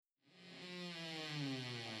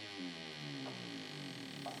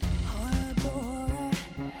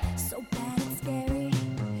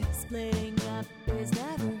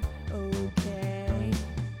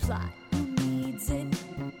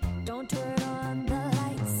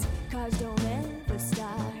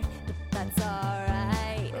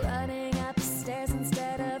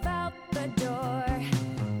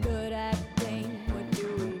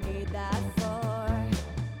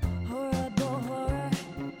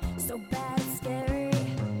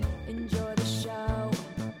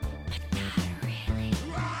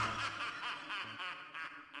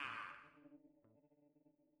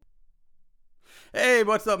Hey,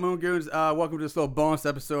 what's up, Moon Goons? Welcome to this little bonus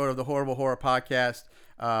episode of the Horrible Horror Podcast.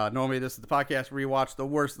 Normally, this is the podcast where we watch the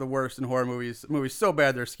worst of the worst in horror movies. Movies so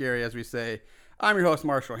bad they're scary, as we say. I'm your host,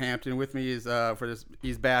 Marshall Hampton. With me is,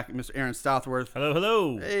 he's back, Mr. Aaron Southworth. Hello,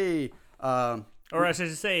 hello. Hey. Or I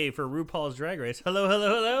should say, for RuPaul's Drag Race, hello,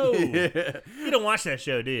 hello, hello. Yeah. You don't watch that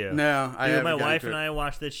show, do you? No, I haven't. My wife and I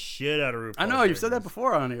watch the shit out of RuPaul's I know, you've said that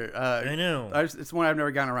before on here. I know. It's one I've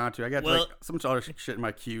never gotten around to. I got like so much other shit in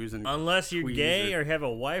my queues. And unless you're gay or have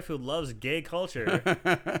a wife who loves gay culture,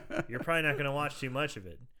 you're probably not going to watch too much of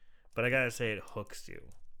it. But I got to say, it hooks you.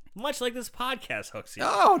 Much like this podcast hooks you.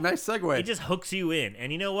 Oh, nice segue. It just hooks you in.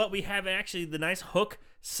 And you know what? We have actually the nice hook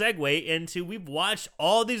segue into we've watched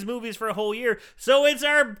all these movies for a whole year. So it's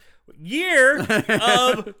our year of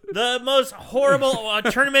the most horrible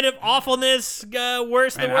tournament of awfulness, worst the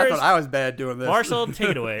worst. I thought I was bad doing this. Marshall, take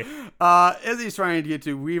it away. As he's trying to get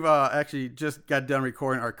to, we've actually just got done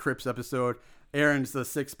recording our Crips episode. Aaron's the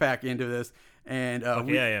six pack into this. And I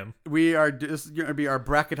am. This is going to be our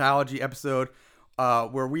bracketology episode.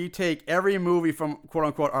 Where we take every movie from quote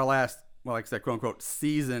unquote our last, well, like I said, quote unquote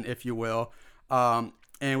season, if you will,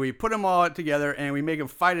 and we put them all together and we make them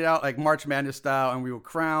fight it out like March Madness style, and we will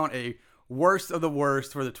crown a worst of the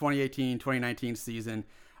worst for the 2018-2019 season.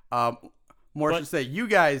 More to say, you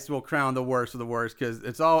guys will crown the worst of the worst because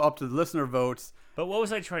it's all up to the listener votes. But what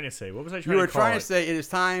was I trying to say? You were trying to say it is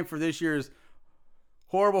time for this year's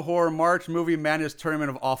Horrible Horror March Movie Madness Tournament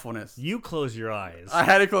of Awfulness. You close your eyes. I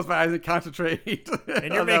had to close my eyes and concentrate.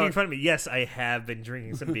 And you're making fun of me. Yes, I have been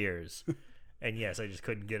drinking some beers. And yes, I just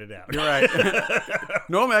couldn't get it out. You're right.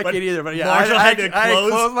 Normally I can't either, but yeah, I had to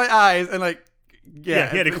close my eyes and like,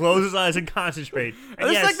 yeah, he had to close his eyes and concentrate. And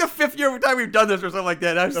this is like the fifth year time we've done this or something like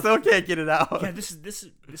that. I still can't get it out. Yeah, this is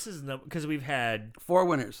because we've had 4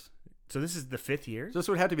 winners. So this is the 5th year. So this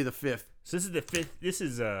would have to be the 5th. So this is the 5th. This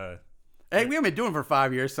is Hey, we haven't been doing it for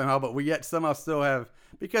 5 years somehow, but we yet somehow still have,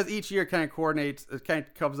 because each year kind of coordinates, it kind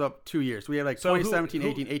of comes up 2 years. We have like 2017,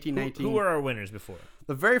 18, 18, 19. Who were our winners before?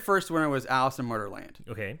 The very first winner was Alice in Murderland.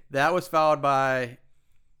 Okay. That was followed by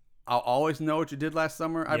I'll Always Know What You Did Last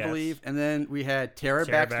Summer, I believe. And then we had Tara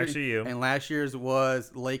Baxter You. And last year's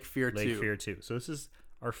was Lake Fear 2. Lake Fear 2. So this is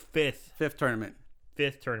our fifth tournament.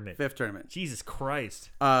 Fifth tournament. Jesus Christ.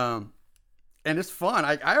 And it's fun.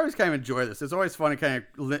 I always kind of enjoy this. It's always fun to kind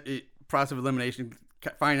of process of elimination,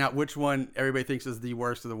 finding out which one everybody thinks is the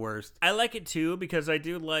worst of the worst. I like it too because I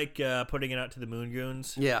do like putting it out to the Moon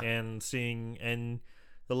Goons. Yeah. And seeing, and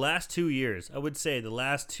the last 2 years, I would say the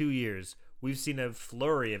last 2 years, we've seen a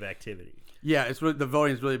flurry of activity. Yeah, it's really, the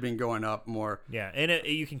voting's really been going up more. Yeah, and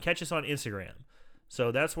you can catch us on Instagram.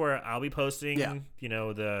 So that's where I'll be posting,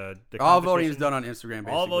 the all voting is done on Instagram,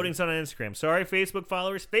 basically. All voting's done on Instagram. Sorry, Facebook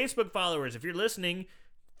followers, if you're listening,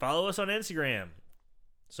 follow us on Instagram.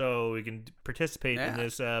 So we can participate in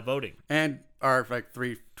this voting. And our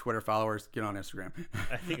 3 Twitter followers get on Instagram.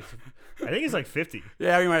 I think it's like 50.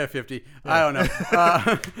 Yeah, we might have 50. Yeah. I don't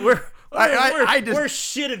know. We're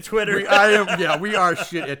shit at Twitter. We are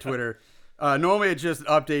shit at Twitter. Normally it just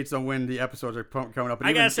updates on when the episodes are coming up.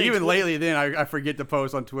 And even lately, then I forget to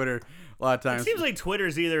post on Twitter a lot of times. It seems like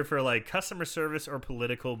Twitter's either for like customer service or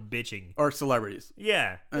political bitching or celebrities.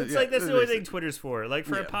 Yeah, it's like that's the only thing Twitter's for. Like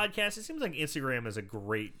for a podcast, it seems like Instagram is a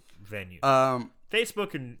great venue.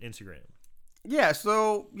 Facebook and Instagram. Yeah,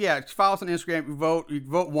 so follow us on Instagram. You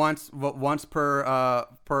vote once per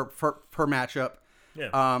matchup.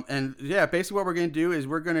 Yeah. And basically what we're gonna do is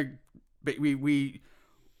we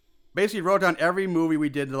basically wrote down every movie we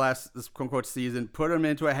did this quote unquote season, put them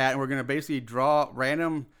into a hat, and we're gonna basically draw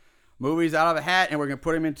random movies out of a hat, and we're gonna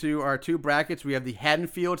put them into our 2 brackets. We have the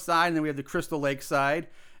Haddonfield side, and then we have the Crystal Lake side,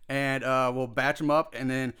 and we'll batch them up, and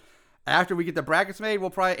then after we get the brackets made,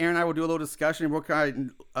 Aaron and I will do a little discussion, and we'll kind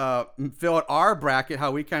of fill out our bracket, how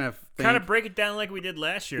we kind of think. Kind of break it down like we did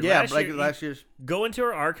last year. Yeah, last year's. Go into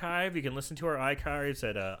our archive. You can listen to our archives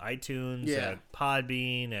at iTunes, at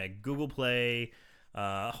Podbean, at Google Play,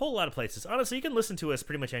 a whole lot of places. Honestly, you can listen to us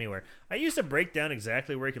pretty much anywhere. I used to break down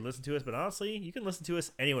exactly where you can listen to us, but honestly, you can listen to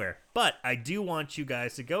us anywhere. But I do want you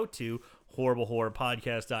guys to go to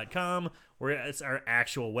horriblehorrorpodcast.com, where it's our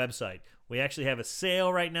actual website. We actually have a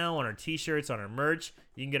sale right now on our t-shirts, on our merch.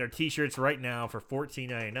 You can get our t-shirts right now for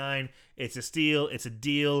 $14.99. It's a steal. It's a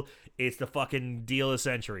deal. It's the fucking deal of the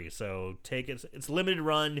century. So take it. It's limited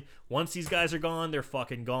run. Once these guys are gone, they're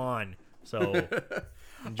fucking gone. So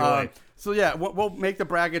enjoy. We'll make the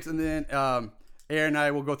brackets, and then Aaron and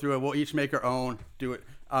I will go through it. We'll each make our own, do it.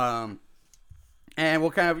 And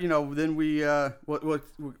we'll kind of, then we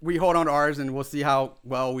hold on to ours, and we'll see how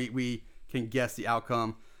well we can guess the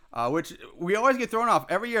outcome. which we always get thrown off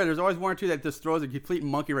every year. There's always one or two that just throws a complete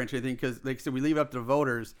monkey wrench or anything because, like I said, we leave it up to the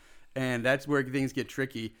voters, and that's where things get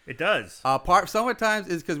tricky. It does. Sometimes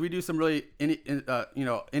is because we do some really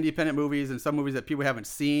independent movies and some movies that people haven't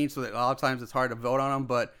seen, so that a lot of times it's hard to vote on them.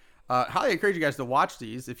 But highly encourage you guys to watch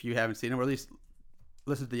these if you haven't seen them, or at least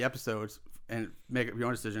listen to the episodes and make up your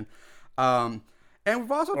own decision. And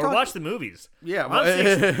we've also watch the movies. Yeah,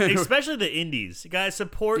 honestly, especially the indies. Guys,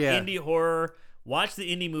 support indie horror. Watch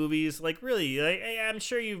the indie movies. Like, really, I'm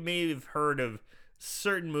sure you may have heard of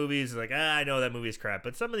certain movies. Like, I know that movie is crap.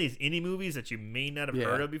 But some of these indie movies that you may not have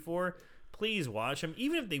heard of before, please watch them.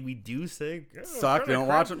 Even if we do say suck, don't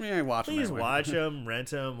watch them. You ain't watch them. Please watch them, rent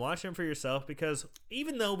them, watch them for yourself. Because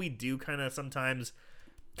even though we do kind of sometimes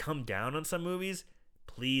come down on some movies,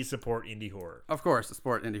 please support indie horror. Of course,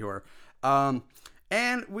 support indie horror.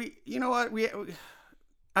 And we, you know what,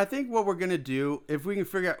 I think what we're gonna do, if we can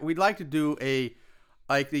figure out, we'd like to do they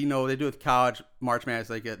do with college March Madness,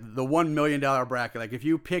 like the $1 million bracket. Like if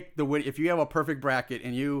you pick if you have a perfect bracket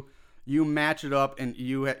and you match it up and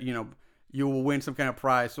you will win some kind of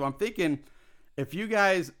prize. So I'm thinking, if you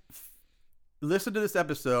guys listen to this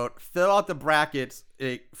episode, fill out the brackets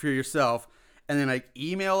for yourself, and then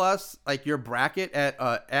email us your bracket at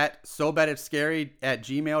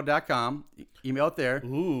sobaditsscary@gmail.com. Email it there.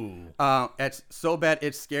 Ooh. At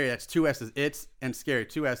sobaditsscary. That's 2 S's. It's and scary,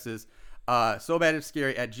 2 S's.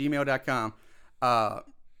 sobaditsscary@gmail.com.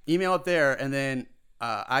 Email it there, and then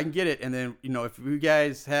I can get it. And then if you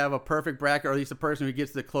guys have a perfect bracket, or at least a person who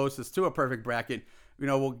gets the closest to a perfect bracket,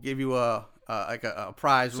 we'll give you a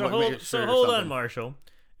prize. So hold on, Marshall.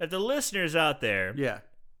 If the listeners out there,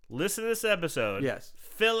 listen to this episode. Yes.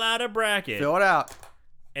 Fill out a bracket. Fill it out.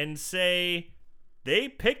 And say they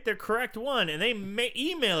picked the correct one, and they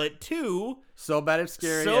email it to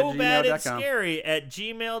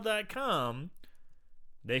sobaditsscary@gmail.com.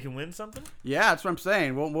 They can win something? Yeah, that's what I'm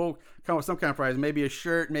saying. We'll come with some kind of prize. Maybe a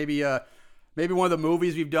shirt, maybe one of the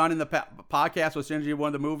movies we've done in the podcast. We'll send you one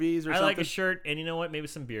of the movies or something. I like a shirt, and you know what? Maybe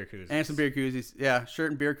some beer koozies. And some beer koozies. Yeah,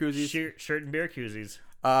 shirt and beer koozies. Shirt and beer koozies.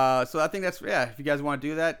 So I think that's, if you guys want to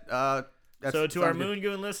do that, so to our Moon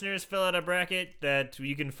Goon listeners, fill out a bracket that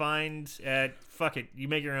you can find at, you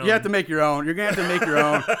make your own. You have to make your own. You're going to have to make your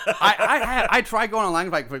own. I tried going online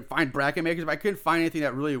to find bracket makers, but I couldn't find anything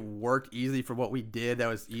that really worked easily for what we did. That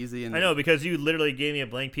was easy. And I know, because you literally gave me a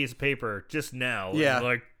blank piece of paper just now. Yeah.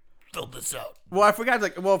 And fill this out. Well, I forgot,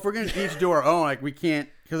 if we're going to each do our own, we can't,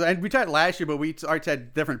 because we tried last year, but we already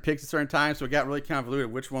had different picks at certain times, so it got really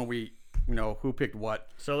convoluted which one we, who picked what.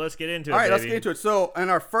 So let's get into it. All right, baby. Let's get into it. So, in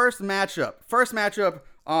our first matchup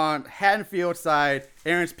on Haddonfield side,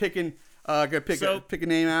 Aaron's picking. Gonna pick a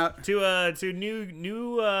name out. To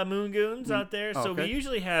new Moon Goons out there. So we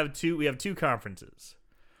usually have two. We have two conferences.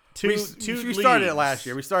 We started it last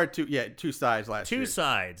year. We started two sides last year. Two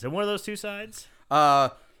sides, and what are those two sides?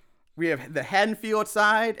 We have the Haddonfield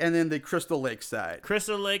side and then the Crystal Lake side.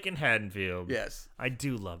 Crystal Lake and Haddonfield. Yes. I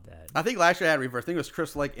do love that. I think last year I had reverse. I think it was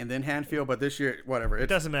Crystal Lake and then Haddonfield, but this year, whatever. It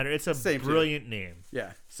doesn't matter. It's a brilliant name.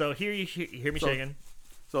 Yeah. So here you hear me shaking.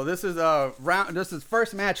 So this is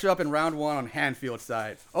first matchup in round one on Haddonfield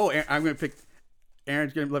side. Oh, I'm going to pick.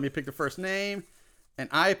 Aaron's going to let me pick the first name, and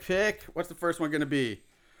I pick. What's the first one going to be?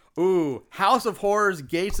 Ooh, House of Horrors,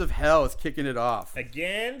 Gates of Hell is kicking it off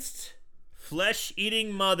against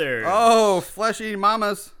Flesh-Eating Mothers. Oh, Flesh-Eating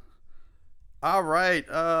Mamas. All right.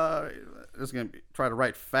 Just going to try to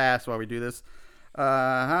write fast while we do this.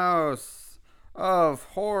 House of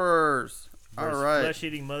Horrors. All right.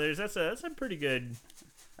 Flesh-Eating Mothers. That's a pretty good.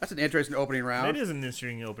 That's an interesting opening round. It is an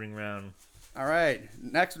interesting opening round. All right.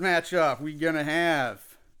 Next matchup, we're going to have.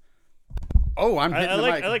 Oh, I'm hitting the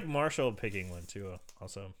mic. I like Marshall picking one, too,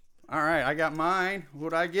 also. All right. I got mine.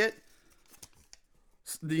 What'd I get?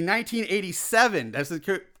 The 1987. That's the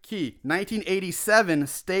key. 1987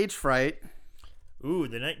 Stage Fright. Ooh,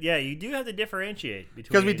 you do have to differentiate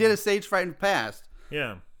between. Because we did a Stage Fright in the past.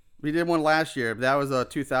 Yeah. We did one last year, but that was a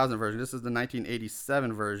 2000 version. This is the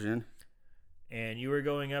 1987 version. And you were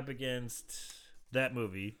going up against that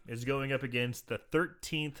movie. Is going up against the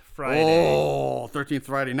 13th Friday. Oh, 13th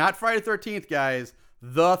Friday. Not Friday 13th, guys.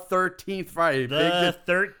 The 13th Friday. The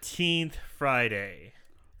 13th Friday.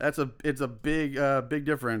 It's a big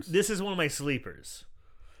difference. This is one of my sleepers.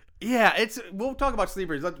 Yeah, we'll talk about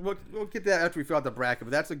sleepers. We'll get that after we fill out the bracket,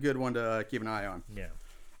 but that's a good one to keep an eye on. Yeah.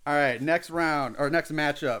 All right, next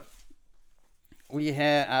matchup. We're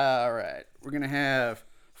gonna have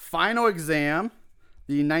Final Exam,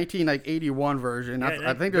 the 1981 version. Yeah,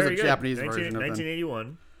 I think there's a Japanese version of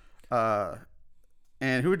 1981.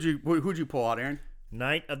 And who'd you pull out, Aaron?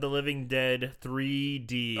 Night of the Living Dead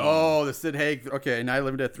 3D. Oh, the Sid Haig. Okay, Night of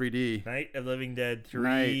the Living Dead 3D. Night of the Living Dead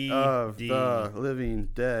 3D. Night of the Living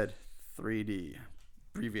Dead 3D.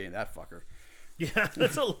 Abbreviating that fucker. Yeah,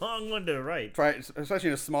 that's a long one to write. Try, especially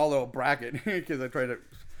in a small little bracket, because I try to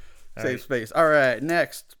save right. space. All right,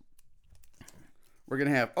 next we're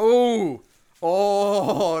gonna have. Oh,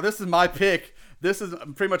 this is my pick. This is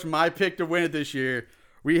pretty much my pick to win it this year.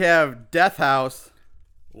 We have Death House.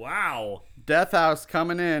 Wow. Death House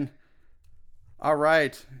coming in. All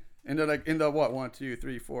right, in the what? 1, 2,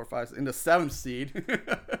 3, 4, 5. In the 7th seed.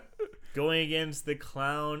 Going against the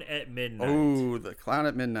Clown at Midnight. Oh, the Clown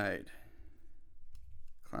at Midnight.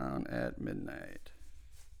 Clown at Midnight.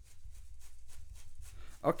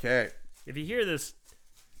 Okay. If you hear this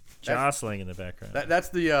jostling in the background, That's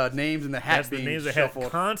the names in the hat that's the being names that shuffled.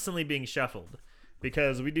 have constantly being shuffled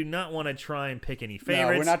because we do not want to try and pick any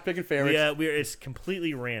favorites. No, we're not picking favorites. It's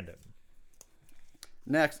completely random.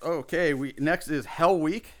 Next, next is Hell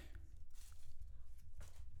Week.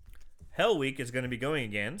 Hell Week is going to be going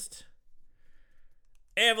against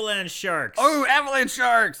Avalanche Sharks. Oh, Avalanche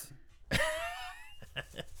Sharks!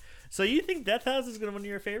 So you think Death House is going to be one of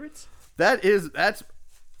your favorites? That's.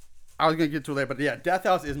 I was gonna get to it later, but yeah, Death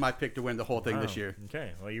House is my pick to win the whole thing this year.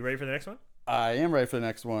 Okay. Well, you ready for the next one? I am ready for the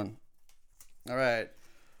next one. All right.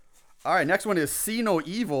 Next one is See No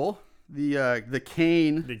Evil. The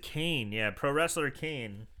Kane. The Kane, yeah, pro wrestler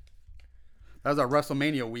Kane. That was our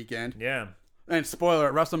WrestleMania weekend. Yeah. And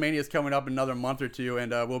spoiler, WrestleMania is coming up in another month or two,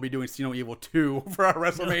 and we'll be doing See No Evil 2 for our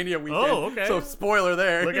WrestleMania weekend. Oh, okay. So spoiler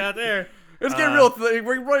there. Look out there. It's getting real.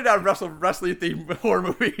 We're running out of wrestling themed horror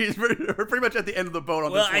movies. We're pretty much at the end of the boat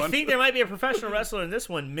on this one. Well, I think there might be a professional wrestler in this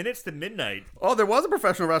one, Minutes to Midnight. Oh, there was a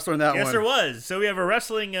professional wrestler in that one. Yes, there was. So we have a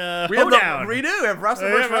wrestling We hoedown. do. We have wrestler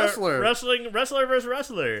versus wrestler. Wrestler versus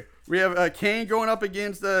wrestler. We have Kane going up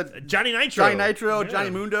against Johnny Nitro. Yeah. Johnny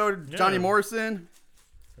Mundo, Johnny Morrison.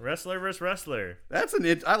 Wrestler versus wrestler. That's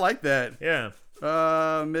I like that. Yeah.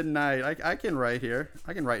 Midnight. I can write here.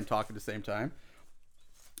 I can write and talk at the same time.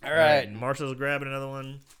 All right. right. Marshall's grabbing another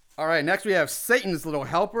one. All right. Next we have Satan's Little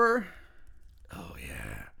Helper. Oh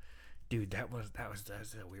yeah, dude, that was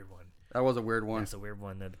a weird one. That was a weird one. That's a weird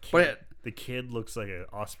one. The kid looks like an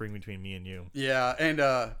offspring between me and you. Yeah, and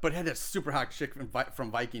but it had that super hot chick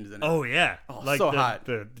from Vikings in it. Oh yeah, like so hot.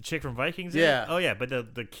 The chick from Vikings. Yeah. Oh yeah, but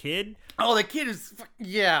the kid. Oh, the kid is.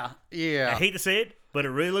 Yeah. I hate to say it, but it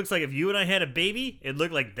really looks like if you and I had a baby, it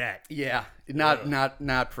looked like that. Yeah,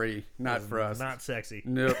 not pretty. Not for us. Not sexy.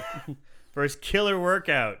 Nope. First Killer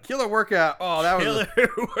Workout. Killer Workout. Oh, that was Killer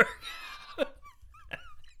Workout.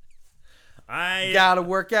 Gotta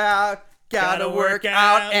work out. Gotta work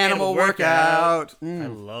out. Animal workout. I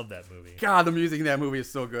love that movie. God, the music in that movie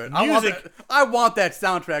is so good. Music. I want that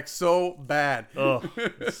soundtrack so bad. Oh,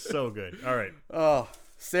 it's so good. All right. Oh,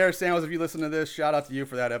 Sarah Samuels, if you listen to this, shout out to you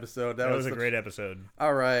for that episode. That was a great episode.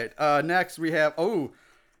 All right. Next we have.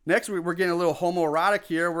 Next we're getting a little homoerotic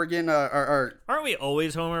here. We're getting our. Aren't we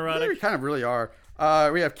always homoerotic? We kind of really are.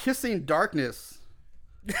 We have Kissing Darkness.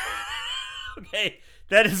 Okay,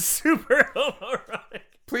 that is super homoerotic.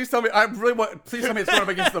 Please tell me. Please tell me it's going up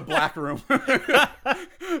against the Black Room.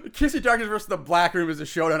 Kissing Darkness versus the Black Room is a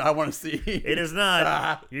showdown I want to see. It is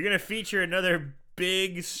not. You're gonna feature another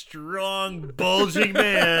big, strong, bulging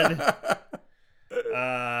man.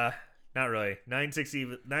 Not really.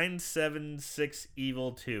 976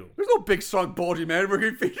 Evil 2. There's no big, strong, bulging man. We're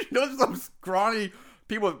going to feature some scrawny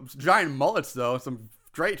people with giant mullets, though. Some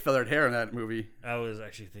straight feathered hair in that movie. I was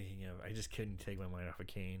actually thinking of. I just couldn't take my mind off of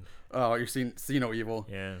Kane. Oh, you're seeing See No Evil.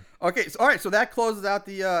 Yeah. Okay. All right. So that closes out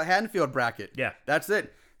the Haddonfield bracket. Yeah. That's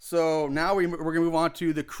it. So now we're going to move on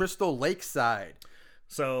to the Crystal Lake side.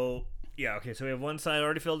 So yeah. Okay. So we have one side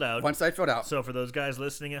already filled out. One side filled out. So for those guys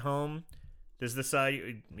listening at home, this is the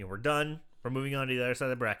side. We're done. We're moving on to the other side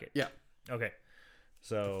of the bracket. Yeah. Okay.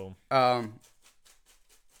 So.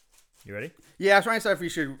 You ready? Yeah, I was trying to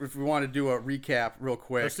decide if we want to do a recap real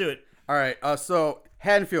quick. Let's do it. All right. So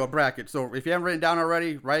Haddonfield bracket. So if you haven't written it down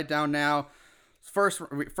already, write it down now. First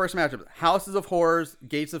matchup: Houses of Horrors,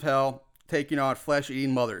 Gates of Hell, taking on Flesh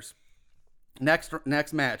Eating Mothers. Next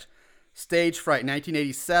match: Stage Fright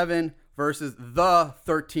 1987 versus The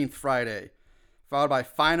 13th Friday, followed by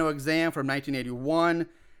Final Exam from 1981,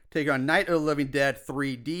 taking on Night of the Living Dead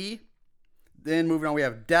 3D. Then moving on, we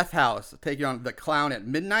have Death House taking on The Clown at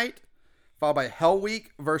Midnight, followed by Hell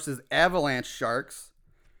Week versus Avalanche Sharks.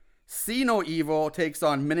 See No Evil takes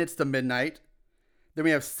on Minutes to Midnight. Then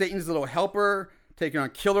we have Satan's Little Helper taking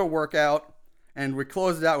on Killer Workout. And we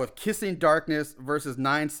close it out with Kissing Darkness versus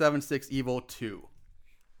 976 Evil 2.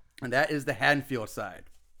 And that is the Haddonfield side.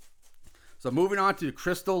 So moving on to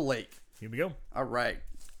Crystal Lake. Here we go. All right.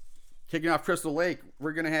 Kicking off Crystal Lake,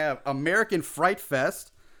 we're going to have American Fright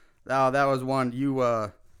Fest. That was one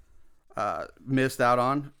you missed out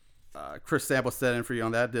on. Chris Sample set in for you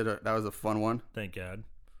on that. That was a fun one. Thank God.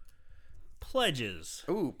 Pledges.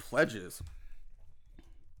 Ooh, Pledges.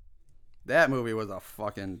 That movie was a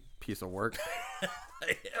fucking piece of work.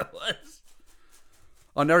 It was.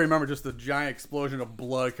 I'll never remember just the giant explosion of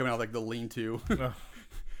blood coming out like the lean-to. Oh.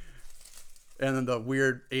 And then the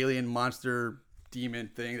weird alien monster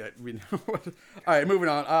demon thing that we know. All right, moving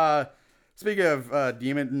on. Speaking of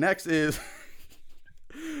demon, next is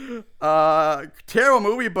terrible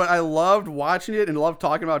movie, but I loved watching it and loved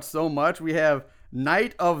talking about it so much. We have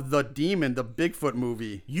Night of the Demon, the Bigfoot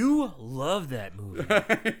movie. You love that movie.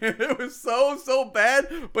 It was so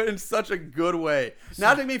bad, but in such a good way.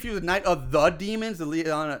 Not to me if you was Night of the Demons, the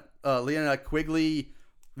Leonard Quigley,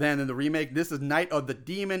 then in the remake. This is Night of the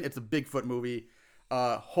Demon. It's a Bigfoot movie.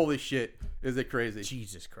 Holy shit, is it crazy?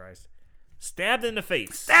 Jesus Christ. Stabbed in the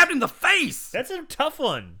face. Stabbed in the face! That's a tough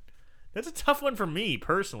one. That's a tough one for me,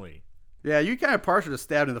 personally. Yeah, you kind of partial to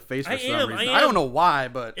stabbed in the face for some reason. I I don't know why,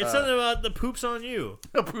 but it's something about the poops on you.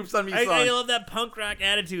 The poops on me I song. love that punk rock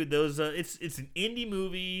attitude. Those it's an indie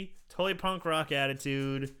movie, totally punk rock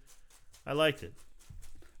attitude. I liked it.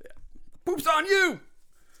 Poops on you.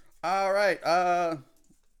 All right.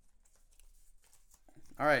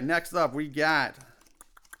 Next up we got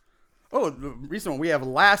the recent one. We have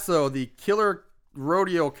Lasso, the Killer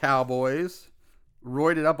Rodeo Cowboys,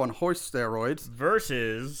 roided up on horse steroids,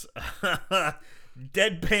 versus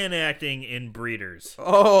deadpan acting in Breeders.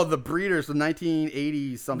 Oh, the Breeders, the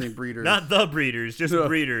 1980s something Breeders. Not the Breeders, just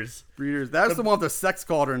Breeders. Breeders. That's the one with the sex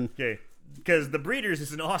cauldron. Okay, because the Breeders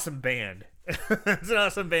is an awesome band. It's an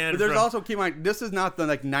awesome band. But there's also, keep in mind, this is not the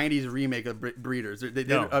 90s remake of Breeders. They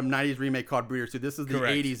did a 90s remake called Breeders too. This is the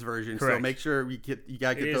 80s version. Correct. So make sure you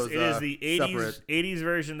gotta get those. It is the 80s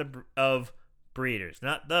version of Breeders,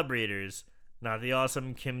 not the Breeders, not the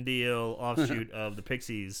awesome Kim Deal offshoot of the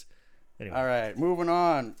Pixies. Anyway. All right, moving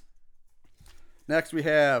on. Next we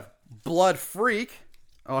have Blood Freak.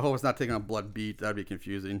 Oh, I hope it's not taking on Blood Beat. That'd be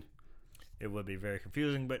confusing. It would be very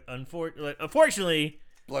confusing, but unfortunately,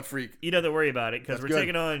 Blood Freak. You don't have to worry about it because we're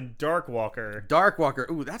taking on Dark Walker. Dark Walker.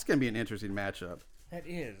 Ooh, that's going to be an interesting matchup. That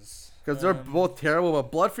is. Because they're both terrible,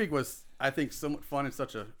 but Blood Freak was, I think, somewhat fun and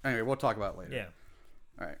such a... Anyway, we'll talk about it later. Yeah.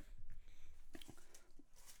 All right.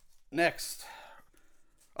 Next.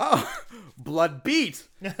 Oh, Blood Beat.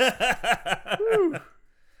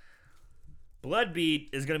 Blood Beat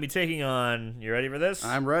is going to be taking on... You ready for this?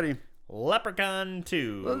 I'm ready. Leprechaun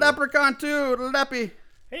 2. Leprechaun 2. Leppy.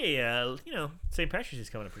 Hey, St. Patrick's is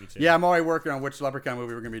coming up pretty soon. Yeah, I'm already working on which Leprechaun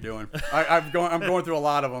movie we're gonna be doing. I'm going through a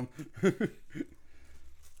lot of them.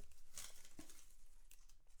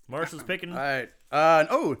 Marshall's picking. All right.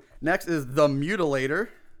 Next is The Mutilator.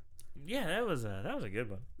 Yeah, that was a good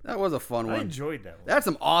one. That was a fun one. I enjoyed that one. That's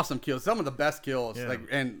some awesome kills. Some of the best kills.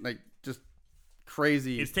 Yeah. Just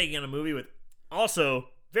crazy. It's taking on a movie with also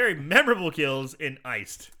very memorable kills in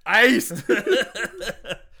Iced. Iced.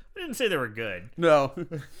 I didn't say they were good. No.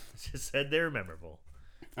 Just said they were memorable.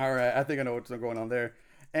 All right. I think I know what's going on there.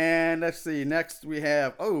 And let's see. Next we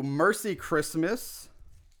have, Mercy Christmas.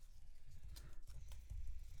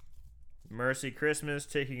 Mercy Christmas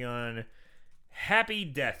taking on Happy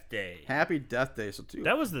Death Day. Happy Death Day. So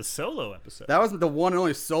that was the solo episode. That was the one and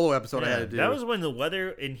only solo episode I had to do. That was when the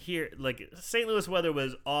weather in here, like St. Louis weather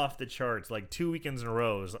was off the charts. Like 2 weekends in a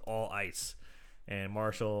row, it was all ice. And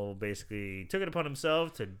Marshall basically took it upon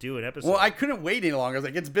himself to do an episode. Well, I couldn't wait any longer. I was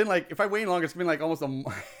like, it's been like, if I wait any longer, it's been like almost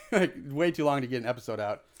way too long to get an episode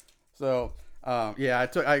out. So, I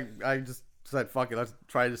just said, fuck it, let's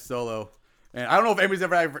try this solo. And I don't know if anybody's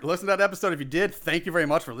ever listened to that episode. If you did, thank you very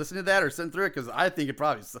much for listening to that or sitting through it, because I think it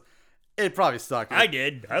probably sucked. I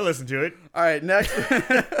did. I listened to it. All right, next.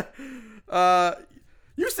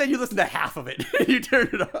 You said you listened to half of it. You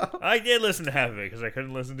turned it off. I did listen to half of it because I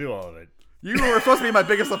couldn't listen to all of it. You were supposed to be my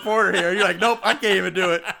biggest supporter here. You're like, nope, I can't even do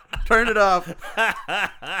it. Turn it off.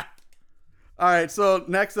 All right, so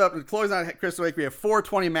next up, closing out Crystal Lake, we have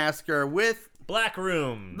 420 Massacre with Black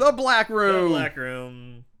Room. The Black Room. The Black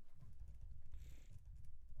Room.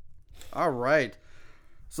 All right.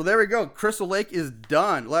 So there we go. Crystal Lake is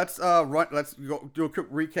done. Let's go do a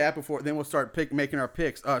quick recap before then we'll start making our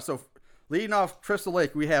picks. So leading off Crystal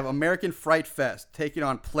Lake, we have American Fright Fest taking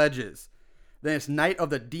on Pledges. Then it's Night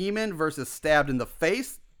of the Demon versus Stabbed in the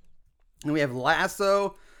Face. And we have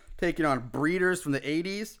Lasso taking on Breeders from the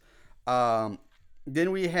 80s.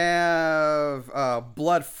 Then we have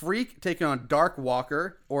Blood Freak taking on Dark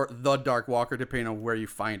Walker, or The Dark Walker, depending on where you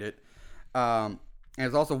find it. And And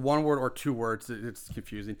it's also one word or two words. It's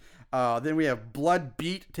confusing. Then we have Blood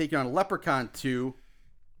Beat taking on Leprechaun 2.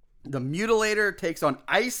 The Mutilator takes on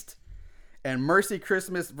Iced. And Mercy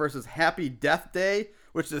Christmas versus Happy Death Day,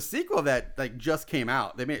 which is a sequel that like just came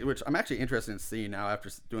out. They made, which I'm actually interested in seeing now after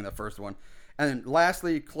doing the first one. And then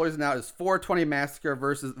lastly, closing out is 420 Massacre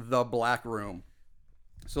versus The Black Room.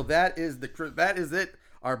 So that is it.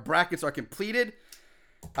 Our brackets are completed.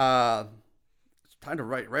 It's time to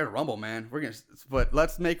write a rumble, man. But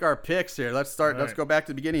let's make our picks here. Let's start. Let's go back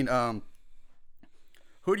to the beginning.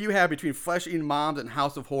 Who do you have between Flesh Eating Moms and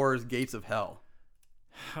House of Horrors Gates of Hell?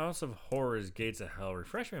 House of Horrors Gates of Hell.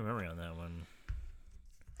 Refresh my memory on that one.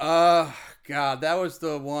 God, that was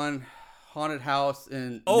the one haunted house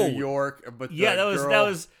in New York. But that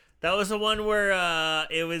was the one where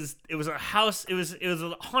it was a house. It was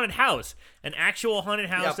a haunted house, an actual haunted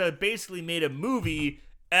house that basically made a movie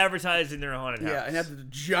advertising their haunted house. Yeah, and that's the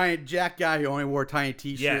giant Jack guy who only wore tiny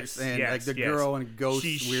t-shirts girl and ghost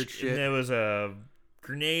weird shit. And there was a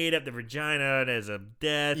grenade up the vagina and there's a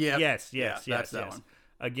death. Yep. Yes. That's that one.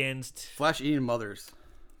 Against Flesh Eating Mothers.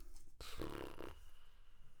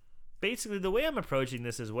 Basically, the way I'm approaching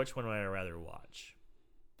this is which one would I rather watch?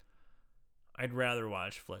 I'd rather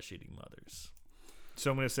watch Flesh Eating Mothers.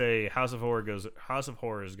 So I'm going to say House of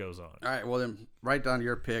Horrors goes on. All right, well then write down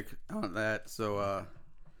your pick on that. So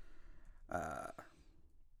man,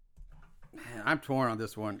 I'm torn on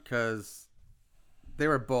this one because they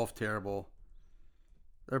were both terrible.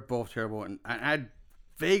 They're both terrible, and I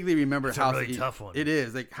vaguely remember it's a really tough one. It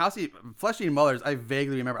is like Flesh Eating Mothers. I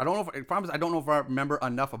vaguely remember. I don't know if I remember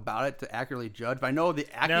enough about it to accurately judge. But I know the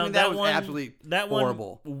acting in that was absolutely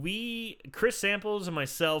horrible. Chris Samples and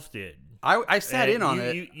myself did. I sat in on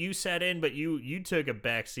it. You sat in, but you took a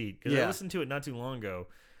back seat because I listened to it not too long ago,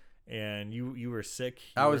 and you were sick.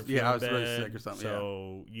 I was really sick or something.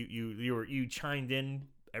 So you chimed in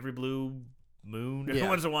every blue moon every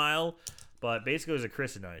once in a while. But basically, it was a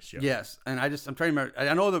Chris and I show. Yes, and I'm trying to remember.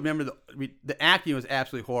 I know the acting was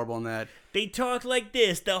absolutely horrible in that. They talked like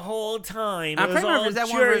this the whole time. I'm trying to remember, is that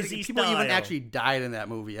one where people style. even actually died in that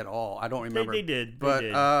movie at all? I don't remember. They did. But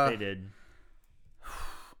they did.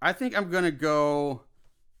 I think I'm gonna go.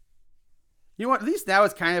 You know what? At least that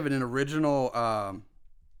was kind of an original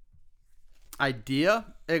idea.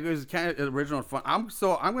 It was kind of original and fun. I'm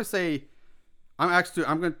gonna say. I'm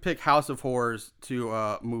going to pick House of Horrors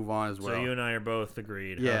to move on as well. So you and I are both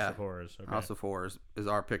agreed. Yeah. House of Horrors. Okay. House of Horrors is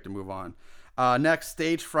our pick to move on. Next,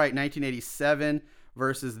 Stage Fright 1987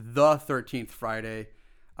 versus The 13th Friday.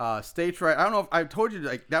 Stage Fright. I don't know if I told you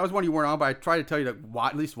that was one you weren't on, but I tried to tell you to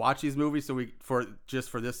at least watch these movies for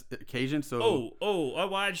this occasion. So I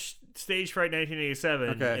watched Stage Fright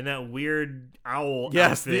 1987 and that weird owl.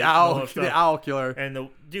 Yes, outfit, the owl killer. And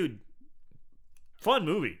fun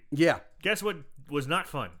movie. Yeah. Guess what was not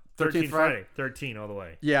fun? 13th Friday. 13 all the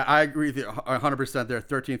way. Yeah, I agree with you 100% there.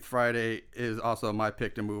 13th Friday is also my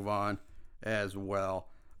pick to move on as well.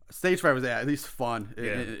 Stage Fright was at least fun.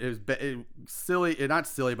 It was silly. Not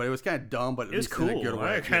silly, but it was kind of dumb, but it was cool. In a good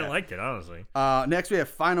way. I kind of liked it, honestly. Next, we have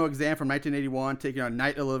Final Exam from 1981 taking on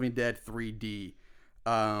Night of the Living Dead 3D.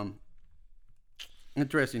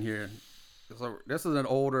 Interesting here. So this is an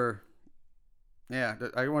older... Yeah,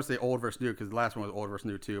 I want to say old versus new because the last one was old versus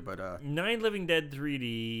new too. But Night of the Living Dead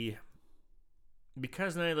 3D,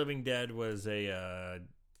 because Night of the Living Dead was a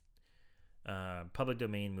public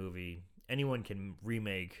domain movie, anyone can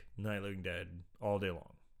remake Night of the Living Dead all day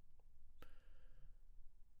long.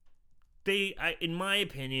 In my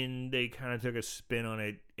opinion, they kind of took a spin on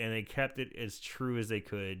it and they kept it as true as they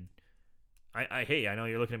could. Hey, I know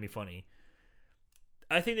you're looking at me funny.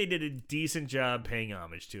 I think they did a decent job paying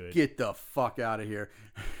homage to it. Get the fuck out of here.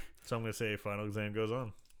 So I'm going to say Final Exam goes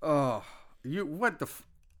on. Oh,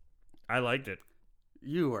 I liked it.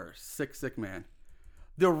 You are sick man.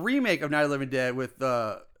 The remake of Night of the Living Dead with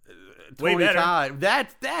Tony Todd.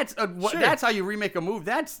 That's how you remake a movie.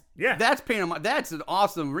 That's an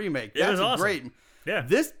awesome remake. That's awesome. Great. Yeah.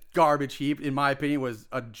 This garbage heap, in my opinion, was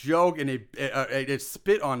a joke and a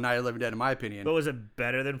spit on Night of the Living Dead, in my opinion. But was it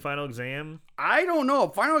better than Final Exam? I don't know.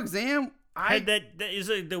 Final Exam... that is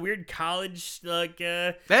the weird college that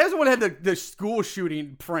is the one that had the school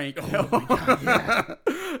shooting prank. Oh my God, yeah.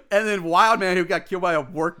 And then Wildman, who got killed by a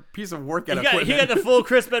piece of work equipment. He got the full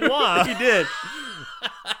Chris Benoit. He did.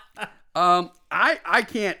 I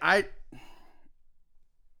can't.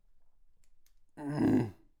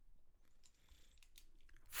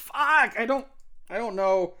 Fuck! I don't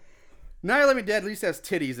know. Night of the Living Dead at least has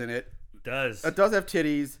titties in it. It does. It does have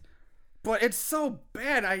titties. But it's so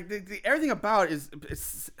bad. Everything about it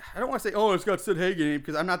is. I don't want to say, it's got Sid Haig in it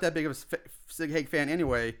because I'm not that big of a Sid Haig fan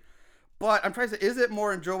anyway. But I'm trying to say, is it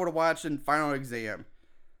more enjoyable to watch than Final Exam?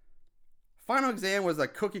 Final Exam was a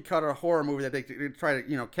cookie cutter horror movie that they try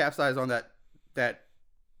to, capsize on that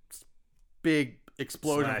big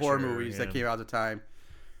explosion Slasher, horror movies that came out at the time.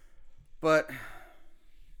 But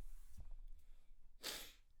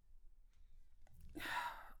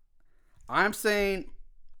I'm saying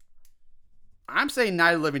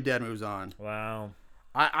Night of the Living Dead moves on. Wow.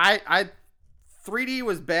 I 3D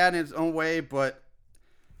was bad in its own way, but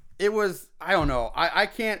it was, I don't know. I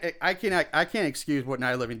can't excuse what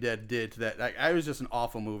Night of the Living Dead did to that. It was just an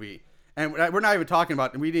awful movie. And we're not even talking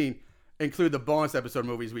about, we didn't include the bonus episode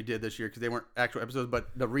movies we did this year because they weren't actual episodes, but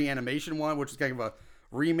the Reanimation one, which is kind of a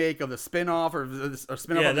remake of the spin-off or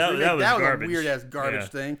spin-off of the remake. That was a weird-ass garbage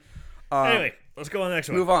thing. Anyway, let's go on the next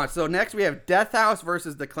one. Move on. So next we have Death House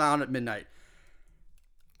versus The Clown at Midnight.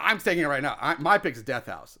 I'm taking it right now. My pick is Death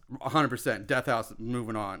House. 100%. Death House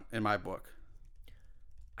moving on in my book.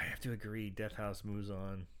 I have to agree. Death House moves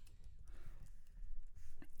on.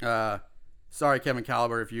 Sorry, Kevin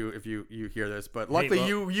Caliber, if you hear this, but luckily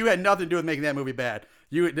you had nothing to do with making that movie bad.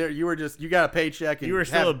 You got a paycheck and you were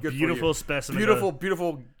still a beautiful specimen.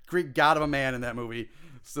 Beautiful Greek god of a man in that movie.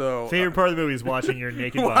 So favorite part of the movie is watching your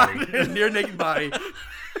naked body. Your naked body.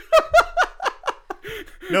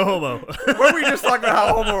 No homo. Weren't we just talking about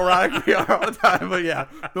how homoerotic we are all the time? But yeah,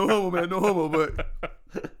 no homo, man, no homo. But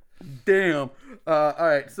damn. All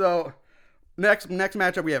right, so next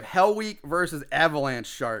matchup we have Hell Week versus Avalanche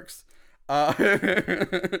Sharks. This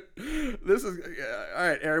is all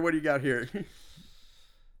right, Aaron. What do you got here?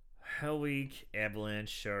 Hell Week, Avalanche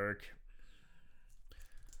Shark.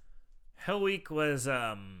 Hell Week was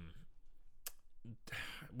I'm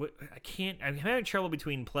having trouble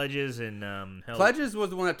between Pledges and Hell Pledges was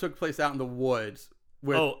the one that took place out in the woods.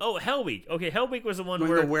 Hell Week. Okay, Hell Week was the one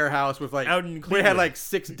where the warehouse with out in Cleveland. We had like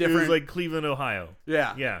 6 different. It was like Cleveland, Ohio.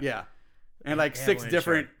 Yeah. And like 6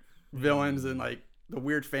 different villains and like the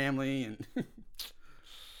weird family and.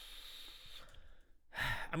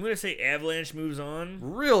 I'm going to say Avalanche moves on.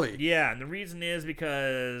 Really? Yeah, and the reason is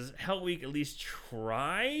because Hell Week at least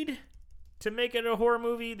tried to make it a horror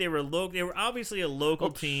movie. They were obviously a local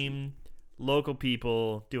team, local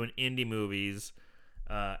people doing indie movies.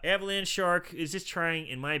 Avalanche Shark is just trying,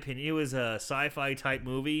 in my opinion, it was a sci-fi type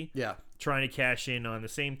movie. Yeah. Trying to cash in on the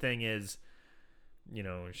same thing as,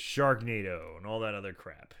 Sharknado and all that other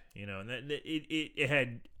crap. And it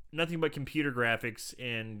had nothing but computer graphics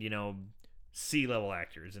and, C-level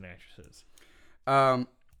actors and actresses.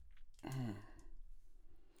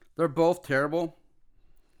 They're both terrible.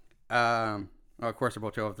 Of course, they're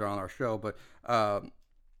both terrible if they're on our show, but I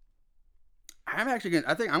think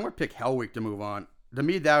I'm going to pick Hell Week to move on. To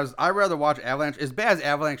me, I'd rather watch Avalanche. As bad as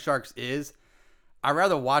Avalanche Sharks is, I'd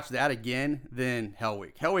rather watch that again than Hell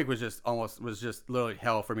Week. Hell Week was just literally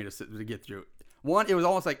hell for me to get through. One, it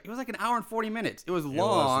was like an hour and 40 minutes. It was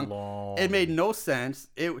long. It made no sense.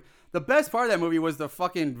 The best part of that movie was the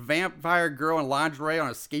fucking vampire girl in lingerie on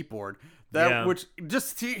a skateboard. Which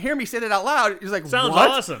just to hear me say that out loud is like, sounds what?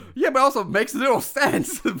 Awesome. Yeah, but also makes little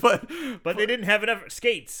sense. but they didn't have enough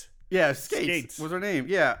skates. Yeah, skates was her name.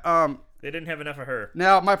 Yeah. They didn't have enough of her.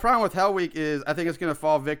 Now, my problem with Hell Week is I think it's going to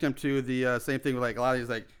fall victim to the same thing with like a lot of these,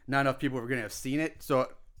 like not enough people are going to have seen it. So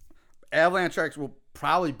Avalanche Sharks will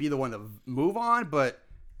probably be the one to move on, but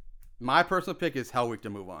my personal pick is Hell Week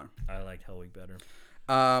to move on. I like Hell Week better.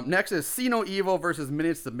 Next is See No Evil versus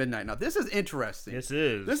Minutes to Midnight. Now, this is interesting. This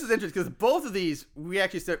is interesting because both of these we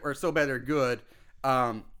actually said are so bad they're good.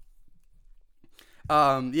 Yeah.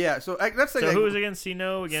 So let's say. So who is against See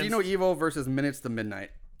No Evil versus Minutes to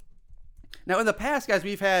Midnight. Now, in the past, guys,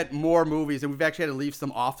 we've had more movies, and we've actually had to leave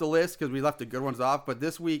some off the list because we left the good ones off. But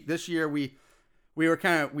this year, we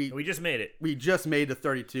just made it. We just made the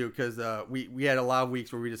 32 because we had a lot of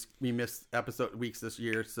weeks where we missed episode weeks this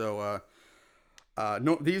year. So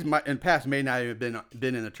these in past may not have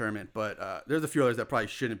been in the tournament, but there's a few others that probably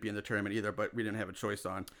shouldn't be in the tournament either. But we didn't have a choice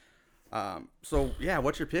on. So yeah,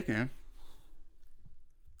 what's your pick, man?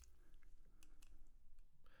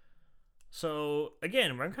 So,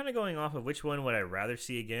 again, I'm kind of going off of which one would I rather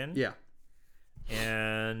see again. Yeah.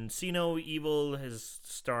 And See No Evil is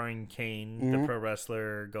starring Kane, the pro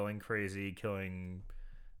wrestler, going crazy, killing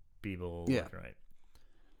people. Yeah.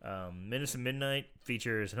 Right. Minutes of Midnight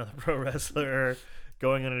features another pro wrestler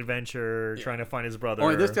going on an adventure, trying to find his brother.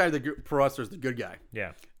 Only this guy, the pro wrestler, is the good guy.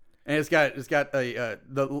 Yeah. And it's got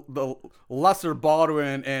the lesser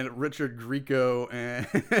Baldwin and Richard Grieco and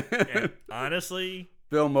honestly,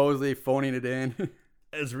 Bill Moseley phoning it in.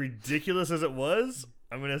 As ridiculous as it was,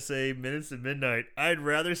 I'm going to say Minutes to Midnight. I'd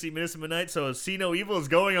rather see Minutes to Midnight, so See No Evil is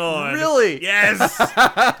going on. Really? Yes!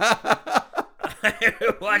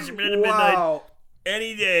 Watch Minute of Midnight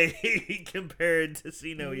any day compared to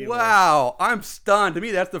See No Evil. Wow, I'm stunned. To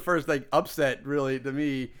me, that's the first like upset. Really, to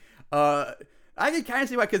me, I can kind of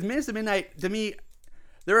see why. Because Minutes of Midnight, to me,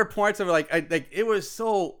 there were points of like it was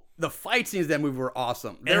so. The fight scenes of that movie were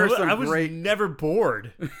awesome. There were some great. Never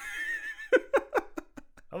bored.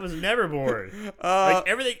 I was never bored. Like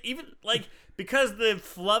everything, even like because the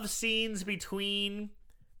fluff scenes between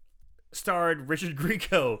starred Richard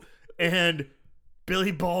Grieco and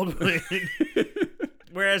Billy Baldwin,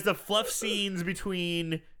 whereas the fluff scenes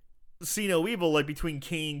between See No Evil, like between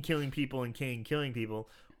Kane killing people and Kane killing people,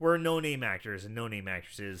 were no-name actors and no-name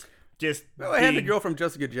actresses. Just I had the girl from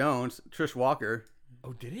Jessica Jones, Trish Walker.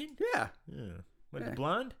 Oh, did it? Yeah. What, the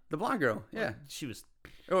blonde? The blonde girl. Yeah. She was.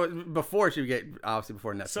 Oh, before she would get obviously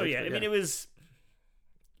before Netflix. So yeah, I mean it was.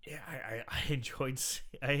 Yeah, I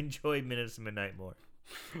enjoyed Minutes of Midnight more.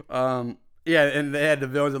 Yeah, and they had the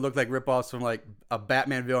villains that looked like ripoffs from like a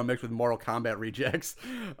Batman villain mixed with Mortal Kombat rejects.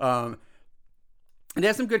 And they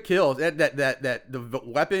had some good kills. That the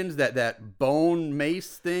weapons, that bone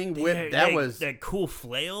mace thing was that cool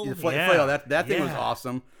flail. The flail. That thing was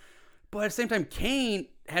awesome. But at the same time, Kane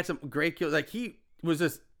had some great kills. Like he was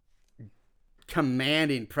just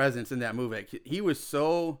commanding presence in that movie. Like, he was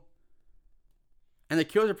so, and the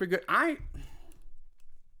kills are pretty good.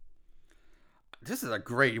 This is a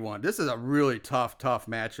great one. This is a really tough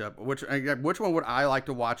matchup. Which one would I like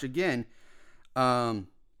to watch again? Man,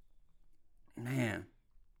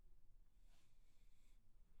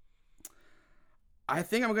 I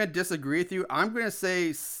think I'm going to disagree with you. I'm going to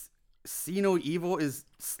say See No Evil is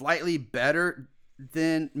slightly better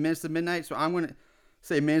than Minutes of Midnight, so I'm going to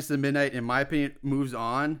say Minutes of Midnight, in my opinion, moves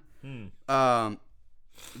on.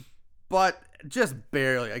 But just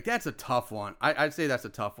barely. Like, that's a tough one. I'd say that's a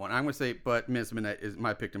tough one. I'm going to say, but Minutes of Midnight is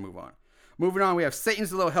my pick to move on. Moving on, we have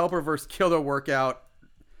Satan's Little Helper versus Killer Workout.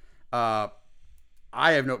 To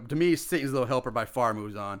me, Satan's Little Helper by far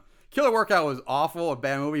moves on. Killer Workout was awful, a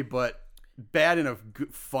bad movie, but bad in a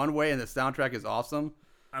fun way, and the soundtrack is awesome.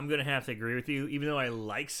 I'm going to have to agree with you, even though I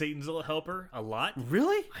like Satan's Little Helper a lot.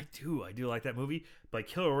 Really? I do like that movie, but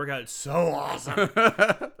Killer Workout is so awesome.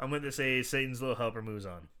 I'm going to say Satan's Little Helper moves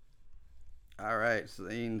on. All right,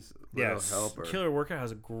 Satan's Little Helper. Killer Workout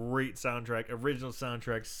has a great soundtrack, original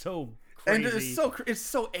soundtrack, so crazy. And it's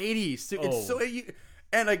so 80s. It's so 80s.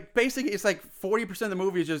 And like basically it's like 40% of the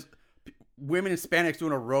movie is just women in Hispanics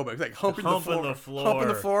doing aerobics, like humping the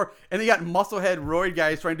floor, and they got musclehead roid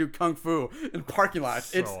guys trying to do kung fu in parking lots.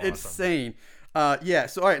 So it's insane. So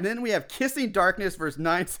all right, and then we have Kissing Darkness versus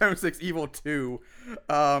 976 Evil 2.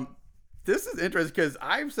 This is interesting because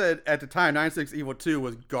I've said at the time 976 Evil 2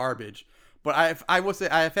 was garbage, but I will say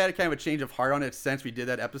I've had kind of a change of heart on it since we did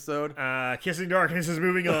that episode. Kissing Darkness is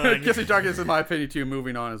moving on. Kissing Darkness, in my opinion, too,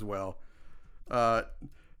 moving on as well.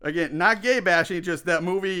 Again, not gay bashing, just that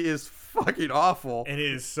movie is fucking awful. And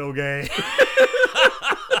it is so gay.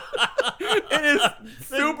 It is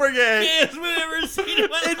super gay. Gayest we've ever seen in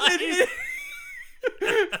my life.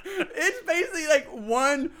 It's basically like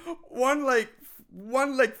one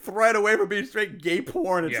thread away from being straight gay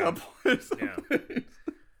porn at some point.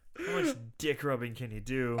 How much dick rubbing can you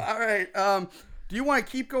do? All right. Do you want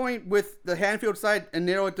to keep going with the Hanfield side and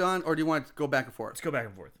narrow it down, or do you want to go back and forth? Let's go back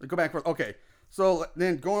and forth. Okay. So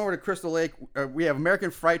then going over to Crystal Lake, we have American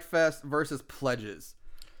Fright Fest versus Pledges.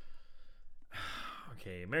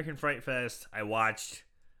 Okay, American Fright Fest, I watched.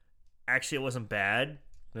 Actually, it wasn't bad. I'm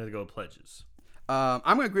going to go with Pledges. I'm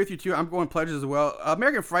going to agree with you, too. I'm going Pledges as well.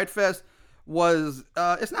 American Fright Fest was,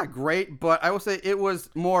 it's not great, but I will say it was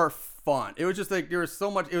more fun. It was just like, there was so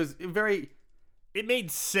much, it was very... It made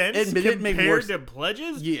sense compared to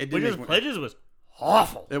Pledges? Yeah, it did. Because Pledges was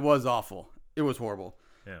awful. It was awful. It was horrible.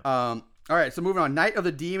 Yeah. All right, so moving on. Night of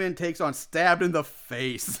the Demon takes on Stabbed in the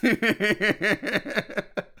Face.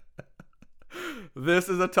 This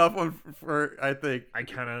is a tough one for, I think. I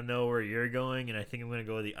kind of know where you're going, and I think I'm going to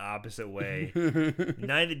go the opposite way.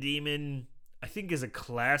 Night of the Demon, I think, is a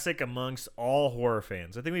classic amongst all horror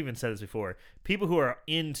fans. I think we even said this before. People who are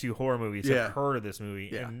into horror movies have heard of this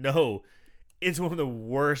movie and know it's one of the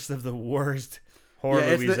worst horror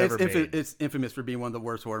movies ever made. It's infamous for being one of the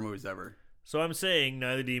worst horror movies ever. So I'm saying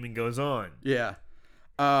Night of the Demon goes on. Yeah.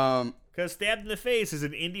 Because Stabbed in the Face is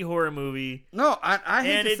an indie horror movie. No, I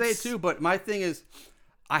hate to say it too, but my thing is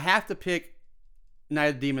I have to pick Night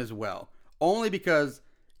of the Demon as well. Only because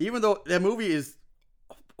even though that movie is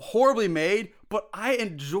horribly made, but I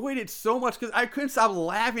enjoyed it so much because I couldn't stop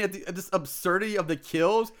laughing at this absurdity of the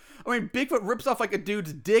kills. I mean, Bigfoot rips off like a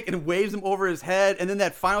dude's dick and waves him over his head, and then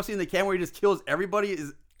that final scene in the camera where he just kills everybody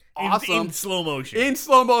is awesome. In slow motion. In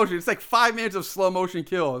slow motion. It's like 5 minutes of slow motion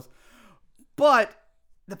kills. But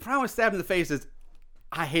the problem with Stabbed in the Face is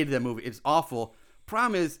I hated that movie. It's awful.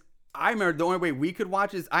 Problem is, I remember the only way we could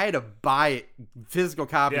watch is I had to buy physical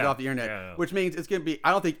copies off the internet, which means it's going to be,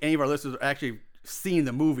 I don't think any of our listeners are actually seen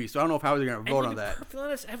the movie, so I don't know how they're going to vote on that. To be perfectly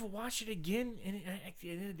honest, I've watched it again, and at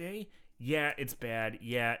the end of the day, yeah, it's bad.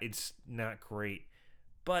 Yeah, it's not great.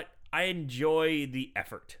 But I enjoy the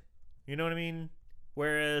effort. You know what I mean?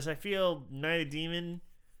 Whereas I feel Night of the Demon,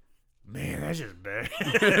 man, that's just bad.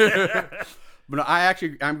 But no, I'm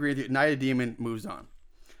agreeing with you. Night of the Demon moves on.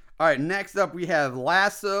 All right, next up we have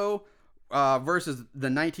Lasso versus the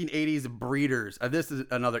 1980s Breeders. This is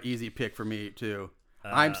another easy pick for me too.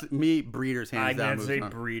 Breeders hands down. I'm gonna say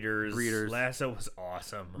Breeders. Lasso was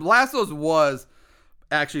awesome. Lasso's was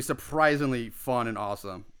actually surprisingly fun and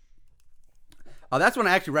awesome. That's one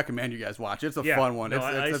I actually recommend you guys watch. It's a fun one.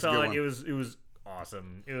 I saw it. It was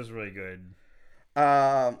awesome. It was really good.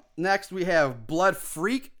 Next we have Blood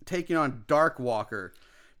Freak taking on Dark Walker.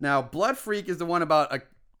 Now, Blood Freak is the one about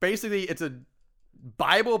basically it's a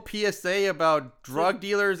Bible PSA about drug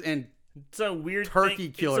dealers and it's a weird turkey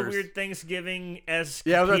killers. It's a weird Thanksgiving-esque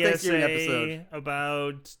PSA Thanksgiving episode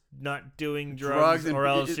about not doing drugs or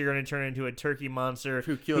else you're going to turn into a turkey monster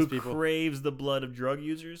who kills people, craves the blood of drug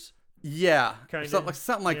users. Yeah,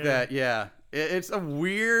 something like that. Yeah, it's a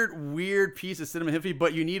weird piece of cinema history,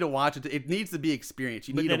 but you need to watch it. It needs to be experienced.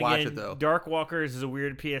 You need to watch it though. Dark Walkers is a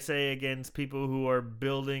weird PSA against people who are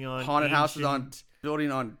building on haunted houses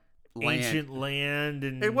building on ancient land,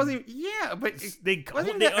 and it wasn't. Yeah, but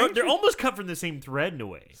they're almost cut from the same thread in a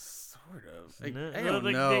way. Sort of. I don't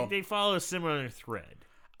know. They follow a similar thread.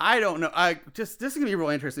 I don't know. This is gonna be real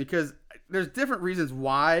interesting because there's different reasons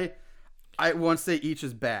why I won't say each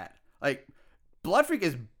is bad. Like, Blood Freak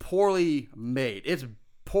is poorly made. It's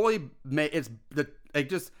poorly made. It's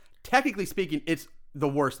just technically speaking, it's the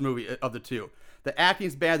worst movie of the two. The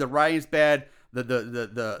acting's bad. The writing's bad.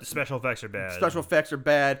 The special effects are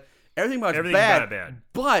bad. Everything's bad.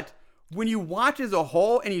 But when you watch as a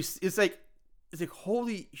whole, and it's like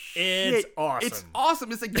holy shit, it's awesome. It's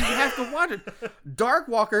awesome. It's like you have to watch it. Dark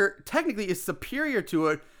Walker technically is superior to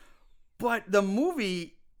it, but the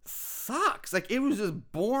movie sucks. Like, it was just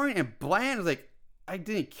boring and bland. It's like I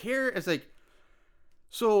didn't care. It's like,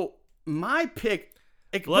 so my pick.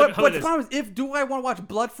 But the problem is, do I want to watch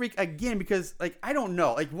Blood Freak again? Because I don't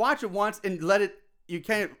know. Watch it once and you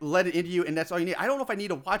can't let it into you, and that's all you need. I don't know if I need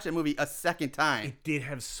to watch that movie a second time. It did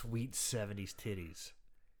have sweet 70s titties.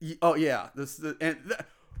 Oh yeah,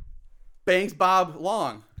 Bangs Bob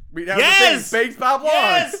Long. Yes, Bangs Bob Long.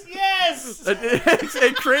 Yes.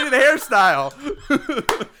 It created a hairstyle.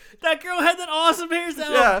 That girl had that awesome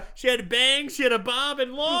hairstyle. Yeah, she had bangs, she had a bob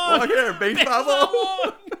and long hair. Bangs Bob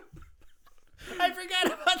Long. I forgot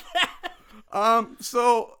about that.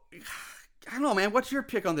 So I don't know, man. What's your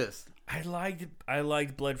pick on this? I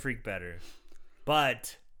liked Blood Freak better,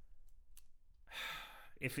 but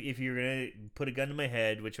if you're gonna put a gun to my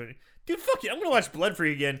head, which one? Dude, fuck it. I'm gonna watch Blood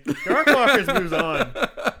Freak again. Dark Walkers moves on.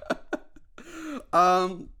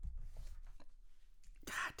 God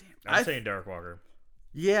damn. I'm saying Dark Walker.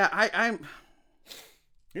 Yeah, I'm.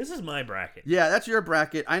 This is my bracket. Yeah, that's your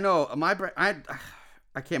bracket. I know my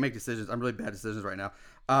I can't make decisions. I'm really bad at decisions right now.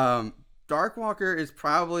 Dark Walker is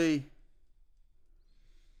probably.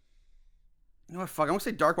 You know what? Fuck. I'm gonna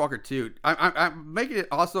say Dark Walker 2. I'm making it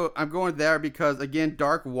also. I'm going there because again,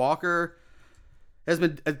 Dark Walker has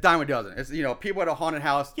been a dime a dozen. It's people at a haunted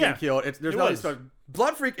house getting killed.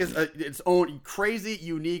 Blood Freak is its own crazy,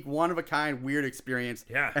 unique, one of a kind, weird experience.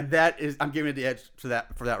 Yeah, and that is I'm giving it the edge to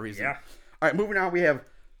that for that reason. Yeah. All right, moving on. We have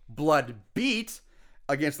Blood Beat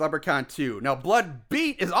against Leprechaun 2. Now, Blood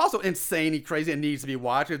Beat is also insanely crazy and needs to be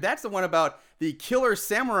watched. That's the one about the killer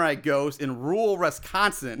samurai ghost in rural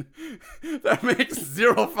Wisconsin. That makes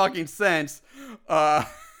zero fucking sense. But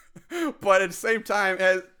at the same time,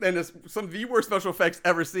 it's some of the worst special effects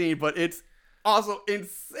ever seen, but it's also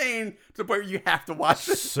insane to the point where you have to watch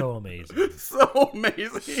it. So amazing. So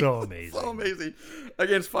amazing. So amazing. So amazing.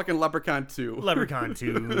 Against fucking Leprechaun 2. Leprechaun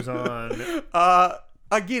 2 is on.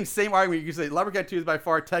 Again, same argument. You can say Leprechaun 2 is by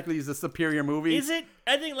far technically the superior movie. Is it?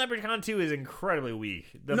 I think Leprechaun 2 is incribly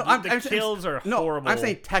weak. The kills are no, horrible. I'm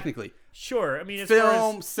saying technically. Sure. I mean, as film,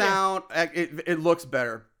 far as, sound, it looks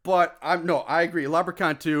better. But I agree.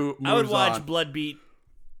 Leprechaun 2 moves I would watch on. Blood Beat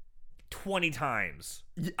 20 times.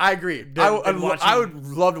 I agree. I would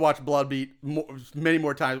love to watch Blood Beat many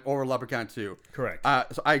more times over Leprechaun 2. Correct.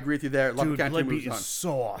 So I agree with you there. Dude, Leprechaun 2 Blood moves Beat on. is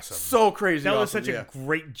so awesome. So crazy. That was awesome, such a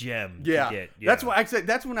great gem to get. Yeah. That's why I said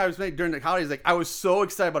that's when I was during the holidays. I was so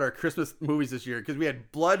excited about our Christmas movies this year because we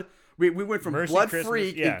had Blood. We went from Mercy Blood Christmas,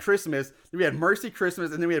 Freak in Christmas, then we had Mercy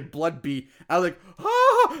Christmas, and then we had Blood Beat. I was like,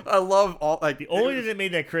 I love all like The only thing that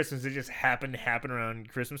made that Christmas, it just happened to happen around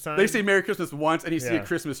Christmas time. they say Merry Christmas once, and you see a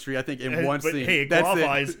Christmas tree. I think in one but scene. Hey, it That's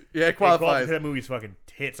qualifies. it. Yeah, it qualifies. That movie's fucking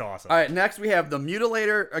hits awesome. All right, next we have the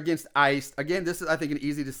Mutilator against Ice. Again, this is I think an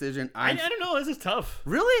easy decision. I don't know. This is tough.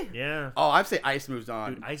 Really? Yeah. Oh, I'd say Ice moves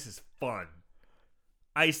on. Dude, Ice is fun.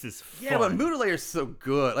 Ice is fun. Yeah, but Mutilator is so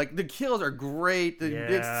good. Like the kills are great.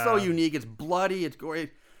 It's so unique. It's bloody. It's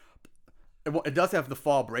great. It does have the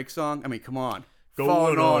Fall Break song. I mean, come on.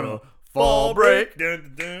 Going on a Fall Break.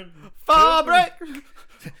 Dun, dun, dun. Fall Break.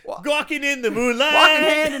 Walking in the moonlight. Walking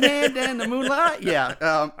hand in hand in the moonlight. Yeah.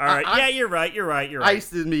 All right. Yeah, you're right. You're right. Ice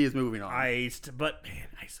to me is moving on. Iced, but man,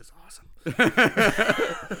 Ice is awesome.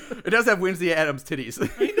 It does have Wednesday Addams titties.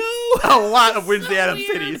 I know. A lot of Wednesday so Addams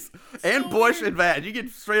weird. titties. And Bush and Vag. You get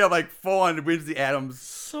straight up like full on Wednesday Addams.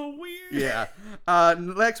 So weird. Yeah.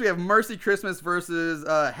 Next we have Mercy Christmas versus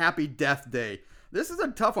Happy Death Day. This is a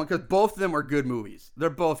tough one because both of them are good movies. They're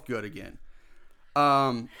both good again.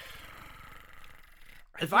 If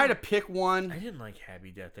I had to pick one, I didn't like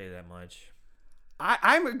Happy Death Day that much.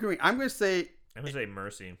 I'm agreeing. I'm going to say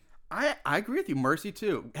Mercy. I agree with you, Mercy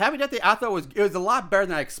too. Happy Death Day, I thought it was a lot better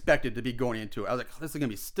than I expected to be going into it. I was like, oh, this is gonna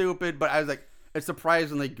be stupid, but I was like, it's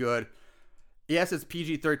surprisingly good. Yes, it's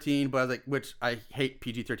PG-13, but I was like, which I hate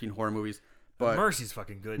PG-13 horror movies. But Mercy's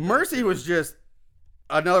fucking good. Mercy was just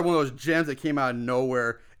another one of those gems that came out of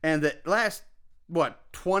nowhere, and the last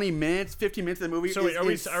 20 minutes, 15 minutes of the movie. So wait,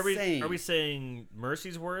 is are insane. we saying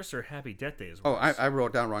Mercy's worse or Happy Death Day is Oh, worse? I wrote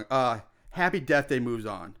it down wrong. Happy Death Day moves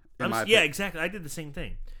on. Yeah, exactly. I did the same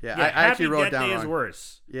thing. Yeah, I actually wrote it down Happy Death Day wrong. is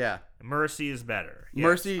worse. Yeah. Mercy is better. Yes,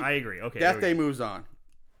 Mercy. I agree. Okay. Death Day moves on.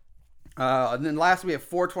 And then last we have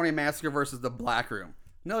 420 Massacre versus The Black Room.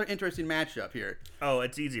 Another interesting matchup here. Oh,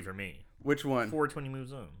 it's easy for me. Which one? 420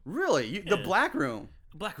 moves on. Really? The Black Room.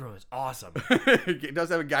 Black Room is awesome. It does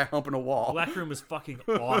have a guy humping a wall. Black Room is fucking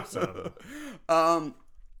awesome.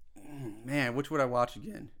 Man, which would I watch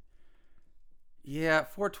again? Yeah,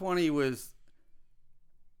 420 was.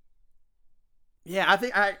 Yeah, I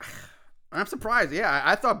think I'm surprised. Yeah,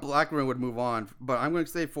 I thought Black Room would move on, but I'm going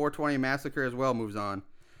to say 420 Massacre as well moves on.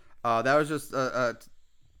 That was just a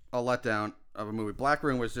letdown of a movie. Black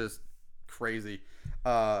Room was just crazy.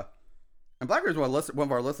 And Black Room is one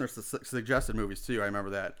of our listeners suggested movies too. I remember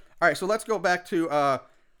that. All right, so let's go back to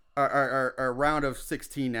our round of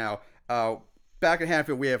 16 now. Back at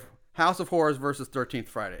Hanfield, we have House of Horrors versus 13th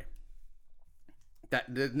Friday.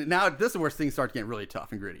 Now this is where things start getting really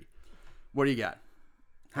tough and gritty. What do you got?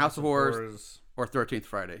 House of Horrors or 13th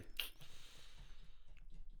Friday?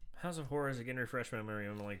 House of Horrors, again, refresh my memory.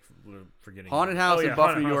 I'm like forgetting. Haunted House in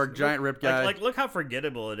Buffalo, New York, giant rip guy. Like, look how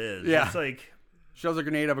forgettable it is. Yeah. It's like shoves a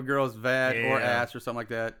grenade up a girl's vag or ass or something like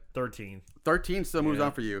that. 13. 13 still moves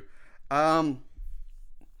on for you. Man,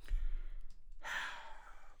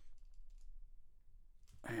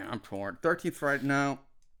 I'm torn. 13th Friday, no.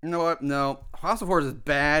 You know what? No. House of Horrors is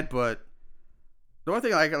bad, but the only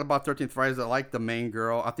thing I like about 13th Friday is I like the main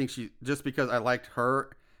girl. I think she, just because I liked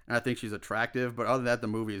her and I think she's attractive, but other than that, the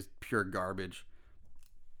movie is pure garbage.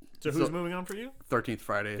 So who's moving on for you? 13th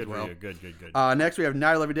Friday as well. Good. Next, we have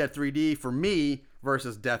Night of the Living Dead 3D for me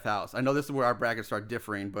versus Death House. I know this is where our brackets start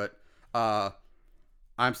differing, but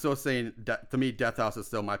I'm still saying, to me, Death House is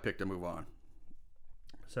still my pick to move on.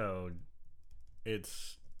 So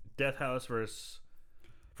it's Death House versus...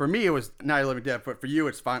 For me, it was Night of the Living Dead, but for you,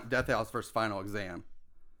 it's Death House versus Final Exam.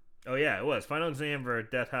 Oh, yeah, it was. Final Exam versus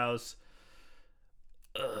Death House.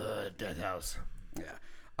 Death House.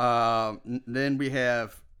 Yeah. Then we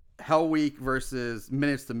have Hell Week versus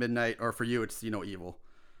Minutes to Midnight, or for you, it's See No Evil.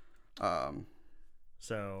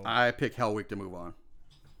 So I pick Hell Week to move on.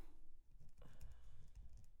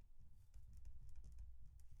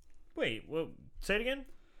 Wait, say it again?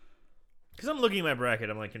 Because I'm looking at my bracket,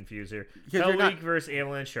 I'm like confused here. Because Hell Week versus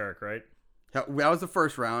Avalanche Shark, right? That was the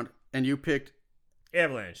first round, and you picked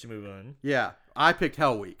Avalanche to move on. Yeah, I picked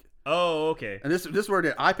Hell Week. Oh, okay. And this is where it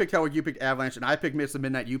is. I picked Hell Week, you picked Avalanche, and I picked Minutes to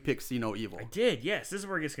Midnight, you picked See No Evil. I did, yes. This is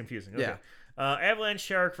where it gets confusing. Okay. Yeah. Avalanche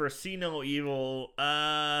Shark versus See No Evil.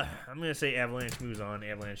 I'm going to say Avalanche moves on.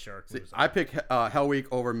 Avalanche Shark moves on. I picked Hell Week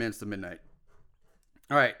over Minutes to Midnight.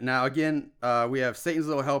 All right, now again, we have Satan's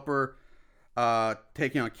Little Helper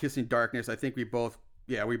taking on Kissing Darkness. I think we both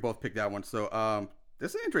picked that one. So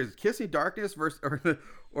this is interesting. Kissing Darkness versus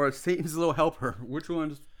or Satan's Little Helper. Which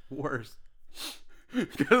one's worse?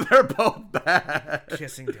 Because they're both bad.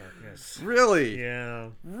 Kissing Darkness. Really? Yeah.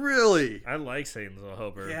 Really? I like Satan's Little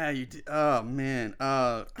Helper. Yeah, you did. Oh man.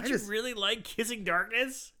 Did you really like Kissing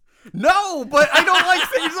Darkness? No, but I don't like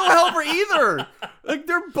Satan's Little Helper either. Like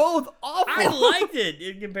they're both awful. I liked it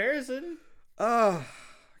in comparison. Fuck.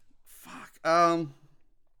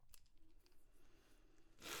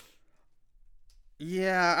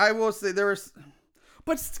 Yeah, I will say there was,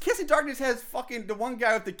 but Kissing Darkness has fucking the one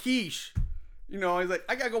guy with the quiche. You know, he's like,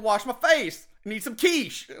 I gotta go wash my face. I need some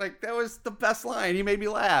quiche. Like, that was the best line. He made me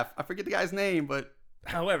laugh. I forget the guy's name, but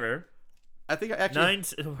However, I think I actually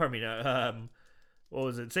what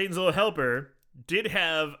was it? Satan's Little Helper did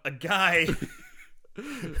have a guy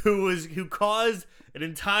who caused an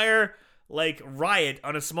entire like riot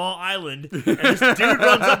on a small island, and this dude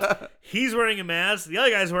runs up. He's wearing a mask. The other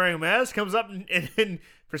guy's wearing a mask. Comes up and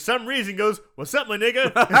for some reason goes, "What's up, my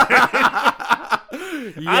nigga?"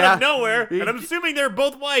 Out of nowhere, and I'm assuming they're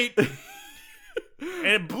both white, and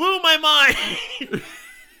it blew my mind.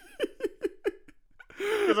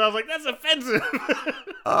 Because I was like, that's offensive.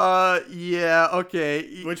 Yeah,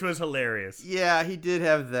 okay. Which was hilarious. Yeah, he did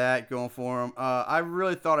have that going for him. I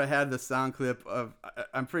really thought I had the sound clip of,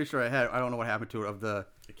 I'm pretty sure I had, I don't know what happened to it, of the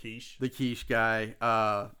quiche guy,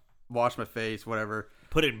 wash my face, whatever.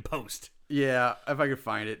 Put it in post. Yeah, if I could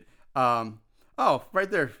find it. Oh, right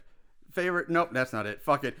there. Favorite, nope, that's not it.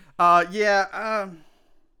 Fuck it.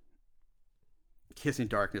 Kissing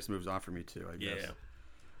Darkness moves on for me too, I guess. Yeah.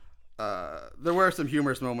 There were some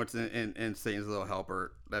humorous moments in Satan's Little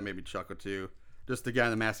Helper that made me chuckle too. Just the guy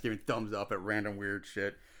in the mask giving thumbs up at random weird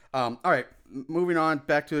shit. All right, moving on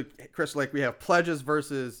back to Crystal Lake. We have Pledges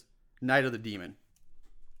versus Night of the Demon.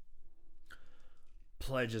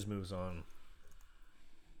 Pledges moves on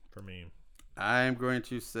for me. I'm going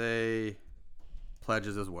to say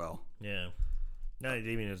Pledges as well. Yeah. Night of the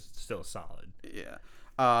Demon is still solid. Yeah.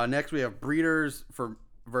 Next we have Breeders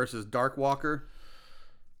versus Dark Walker.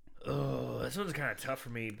 Oh, this one's kind of tough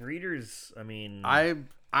for me. Breeders, I mean,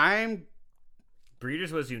 I'm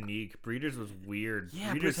Breeders was unique. Breeders was weird.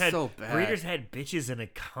 Yeah, Breeders but it's so bad. Breeders had bitches in a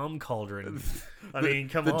cum cauldron. I mean,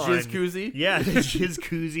 come on. The jizz koozie? Yeah, the jizz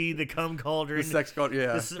koozie, the cum cauldron. The sex cauldron,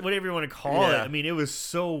 yeah. Whatever you want to call it. I mean, it was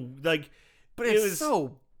so, like... But it was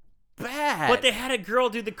so bad. But they had a girl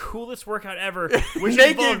do the coolest workout ever. Which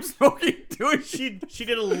naked, smoking, doing She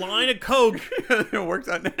did a line of coke. It works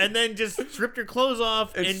out naked. And then just stripped her clothes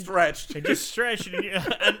off. And stretched. And just stretched.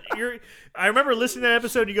 I remember listening to that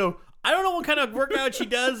episode, you go... I don't know what kind of workout she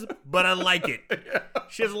does, but I like it.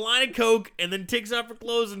 She has a line of coke and then takes off her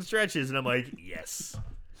clothes and stretches, and I'm like, yes,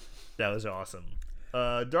 that was awesome.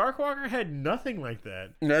 Darkwalker had nothing like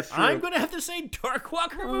that. That's true. I'm gonna have to say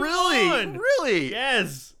Darkwalker. Really?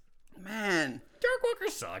 Yes. Man, Darkwalker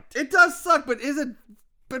sucked. It does suck, but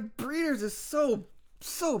But Breeders is so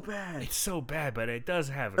bad. It's so bad, but it does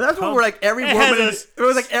have. That's when we're like every woman. It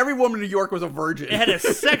was like every woman in New York was a virgin. It had a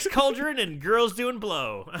sex cauldron and girls doing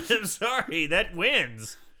blow. I'm sorry, that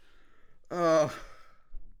wins. You know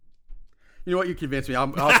what? You convinced me. I'll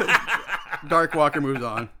Darkwalker moves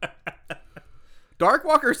on.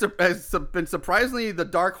 Darkwalker has been surprisingly the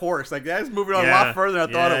dark horse. Like that's moving on a lot further than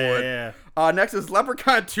I thought it would. Yeah. Next is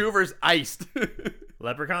Leprechaun 2 versus Iced.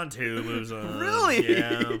 Leprechaun 2 moves on. Really?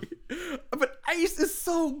 Yeah. But Ice is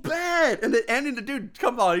so bad. And the ending, the dude,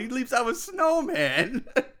 come on, he leaps out of a snowman.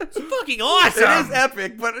 It's fucking awesome. It is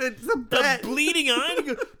epic, but it's a bad. The bleeding eye.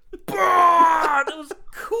 Goes, that was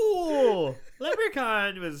cool.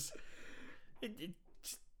 Leprechaun was.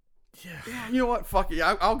 Yeah, you know what? Fuck it.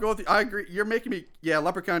 I'll go with you. I agree. You're making me. Yeah,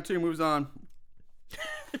 Leprechaun 2 moves on.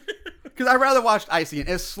 Because I'd rather watch Icy.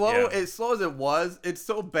 As slow as it was, it's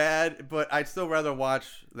so bad, but I'd still rather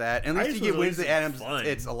watch that. And at least you get Wednesday Addams.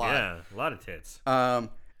 It's a lot. Yeah, a lot of tits. And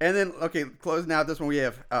then, okay, closing out this one, we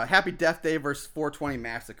have Happy Death Day versus 420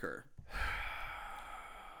 Massacre.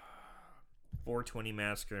 420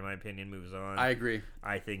 Massacre, in my opinion, moves on. I agree.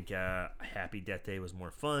 I think Happy Death Day was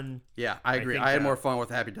more fun. Yeah, I agree. I had more fun with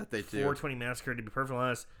Happy Death Day, too. 420 Massacre, to be perfectly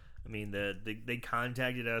honest, I mean, they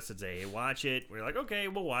contacted us and say, hey, watch it. We're like, okay,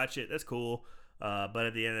 we'll watch it. That's cool. But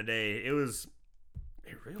at the end of the day, it was...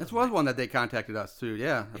 This was one that they contacted us, too.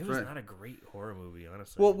 Yeah, that's It was right. not a great horror movie,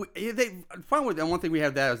 honestly. Well, one thing we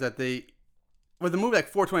have that is that with a movie like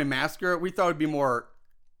 420 Massacre, we thought it would be more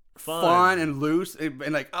fun and loose and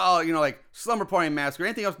like, like Slumber Party Massacre,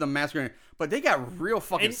 anything else with the massacre, but they got real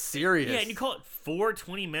fucking serious. Yeah, and you call it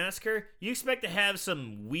 420 Massacre, you expect to have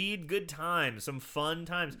some weed good times, some fun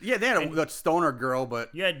times. Yeah, they had a stoner girl,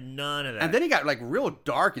 but you had none of that. And then he got like real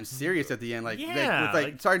dark and serious at the end,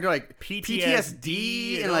 starting to like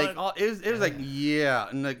PTSD and like all, it was like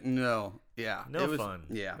no fun.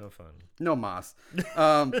 Yeah, no fun, no moss.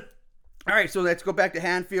 All right, so let's go back to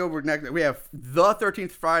Hanfield. We have the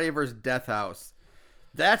 13th Friday versus Death House.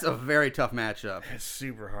 That's a very tough matchup. It's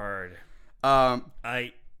super hard.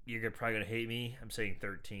 You're probably gonna hate me. I'm saying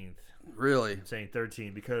 13th. Really? I'm saying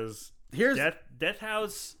 13 because Death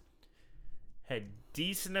House had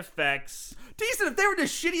decent effects. They were the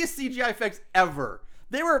shittiest CGI effects ever.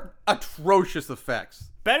 They were atrocious effects.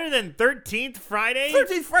 Better than 13th Friday?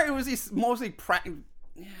 13th Friday was mostly practical.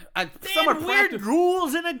 They had weird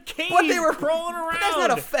ghouls in a cave but they were crawling around. But that's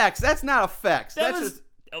not effects. That's not effects. That was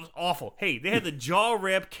awful. Hey, they had the jaw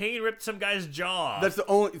rip. Kane ripped some guy's jaw. That's the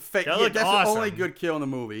only fake. That looked that's awesome. the only good kill in the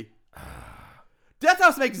movie. Death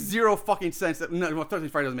House makes zero fucking sense. No,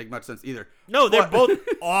 13th Friday doesn't make much sense either. No, they're both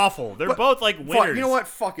awful. They're both like winners. You know what?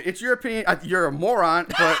 Fuck it. It's your opinion. You're a moron,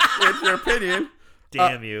 but it's your opinion.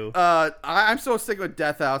 Damn you. I'm so sick with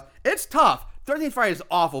Death House. It's tough. 13th Friday is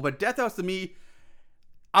awful, but Death House to me,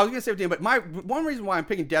 I was going to say everything, but one reason why I'm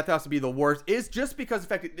picking Death House to be the worst is just because of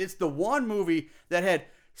the fact that it's the one movie that had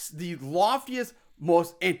the loftiest,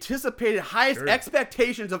 most anticipated, highest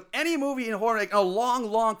expectations of any movie in horror in a long,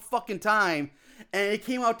 long fucking time. And it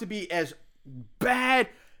came out to be as bad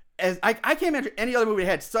as I can't imagine any other movie that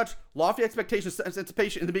had such lofty expectations,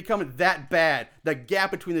 anticipation, and to become that bad. The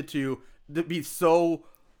gap between the two to be so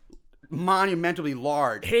monumentally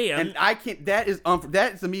large. Hey, and I can't. That is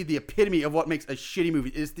to me the epitome of what makes a shitty movie.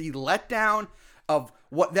 Is the letdown of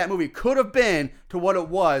what that movie could have been to what it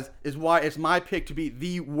was. Is why it's my pick to be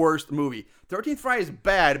the worst movie. 13th Friday is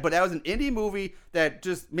bad, but that was an indie movie that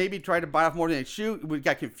just maybe tried to bite off more than it shoot. We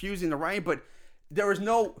got confusing the writing, but there was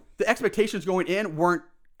the expectations going in weren't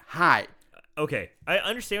high. Okay, I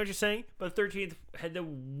understand what you're saying, but 13th had the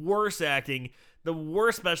worst acting, the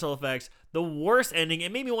worst special effects, the worst ending.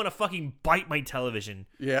 It made me want to fucking bite my television.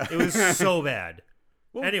 Yeah. It was so bad.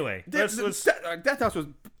 Well, anyway, Death House was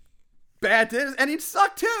bad, and it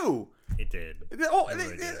sucked too. It did.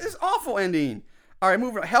 It's awful ending. All right,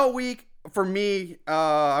 moving on. Hell Week for me,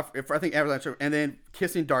 I think Avalanche, and then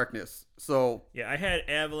Kissing Darkness. So yeah, I had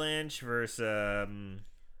Avalanche versus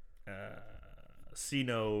See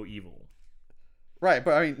No Evil. Right,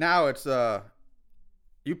 but I mean now it's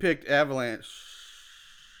you picked Avalanche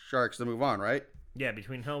Sharks to move on, right? Yeah,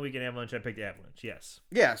 between Hell Week and Avalanche, I picked Avalanche. Yes.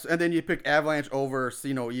 Yes, and then you picked Avalanche over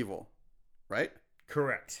See No Evil, right?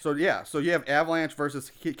 Correct. So yeah, so you have Avalanche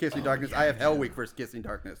versus Kissing Darkness. I have Hell Week versus Kissing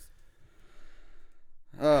Darkness.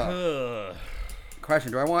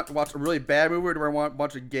 Question: do I want to watch a really bad movie, or do I want a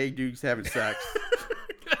bunch of gay dudes having sex?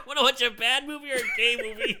 I want to watch a bad movie or a gay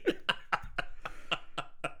movie.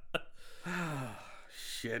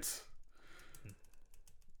 Shit.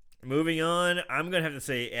 Moving on, I'm gonna have to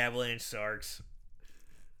say Avalanche Sharks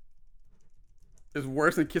is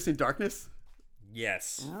worse than Kissing Darkness.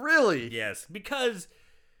 Yes. Really? Yes, because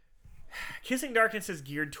Kissing Darkness is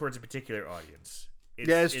geared towards a particular audience.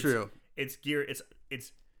 It's true. It's geared.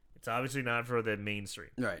 It's obviously not for the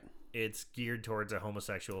mainstream. Right. It's geared towards a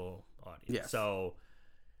homosexual audience. Yes. So,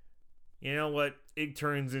 you know what? It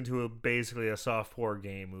turns into basically a softcore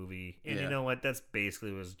gay movie, and you know what? That's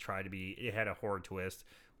basically what it was tried to be. It had a horror twist.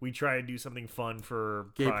 We tried to do something fun for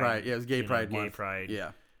Gay Pride. Yeah, it was Gay Pride month. Gay Pride.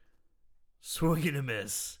 Yeah. Swing and a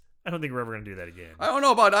miss. I don't think we're ever gonna do that again. I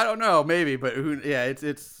don't know, maybe, but who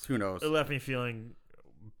knows? It left me feeling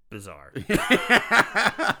bizarre.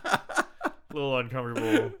 A little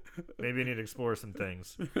uncomfortable. Maybe I need to explore some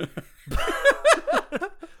things. But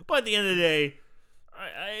at the end of the day,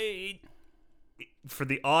 I for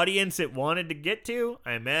the audience it wanted to get to,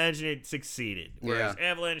 I imagine it succeeded. Whereas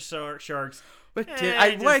Avalanche Sharks. But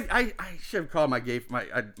I should have called my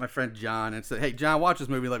friend John and said, "Hey, John, watch this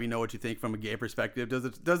movie. Let me know what you think from a gay perspective.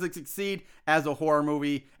 Does it succeed as a horror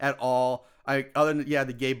movie at all? Other than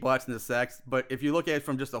the gay butts and the sex, but if you look at it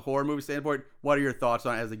from just a horror movie standpoint, what are your thoughts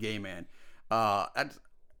on it as a gay man?"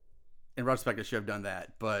 In retrospect, I should have done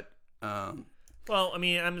that, but well, I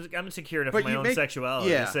mean, I'm secure enough in my own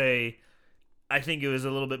sexuality to say I think it was a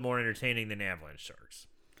little bit more entertaining than Avalanche Sharks.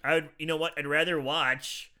 You know what? I'd rather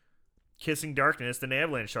watch Kissing Darkness than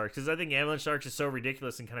Avalanche Sharks, because I think Avalanche Sharks is so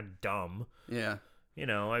ridiculous and kind of dumb. Yeah. You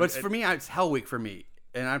know. But for me, it's Hell Week for me.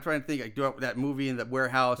 And I'm trying to think, like, do that movie in the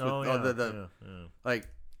warehouse with like...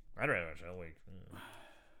 I'd rather watch Hell Week.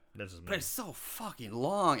 But it's so fucking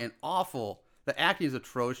long and awful. The acting is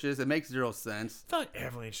atrocious. It makes zero sense. I thought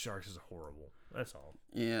Avalanche Sharks is horrible. That's all.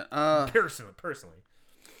 Yeah. Personally.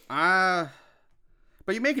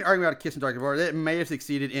 But you make an argument about Kissing Darkness. It may have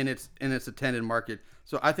succeeded in its intended market.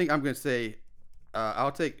 So I think I'm going to say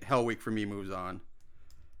I'll take Hell Week for me moves on.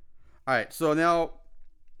 All right. So now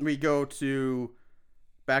we go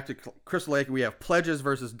back to Crystal Lake, and we have Pledges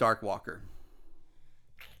versus Dark Walker.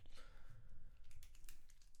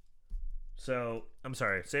 So, I'm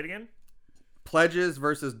sorry. Say it again. Pledges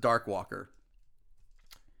versus Dark Walker.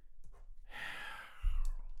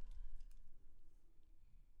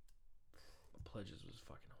 Pledges was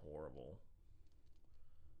fucking horrible.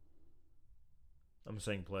 I'm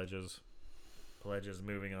saying Pledges. Pledges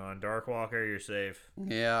moving on. Dark Walker, you're safe.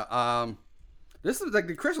 Yeah. This is like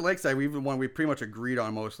the Crystal Lake side. We've one we pretty much agreed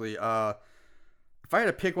on mostly. If I had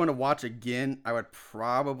to pick one to watch again, I would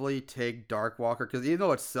probably take Dark Walker because even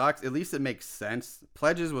though it sucks, at least it makes sense.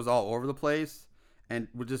 Pledges was all over the place and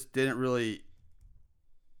we just didn't really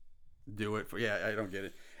do it. I don't get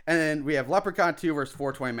it. And then we have Leprechaun 2 versus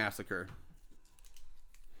 420 Massacre.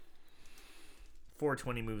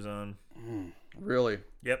 420 moves on. Really?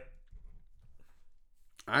 Yep.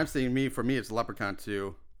 I'm saying for me, it's Leprechaun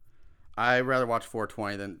 2. I'd rather watch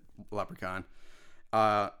 420 than Leprechaun.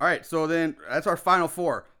 All right, so then that's our final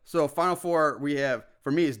four. So final four we have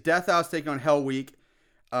for me is Death House taking on Hell Week.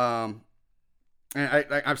 And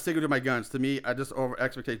I'm sticking to my guns. To me, I just over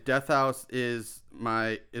expectate Death House is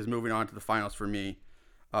moving on to the finals for me.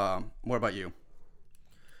 What about you?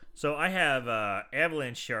 So I have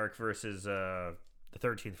Avalanche Shark versus the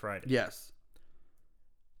 13th Friday. Yes.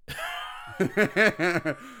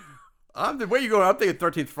 The way you go, I'm thinking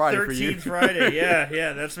 13th Friday for you. 13th Friday,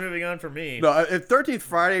 yeah, that's moving on for me. No, if 13th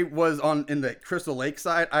Friday was in the Crystal Lake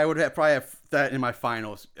side, I would probably have that in my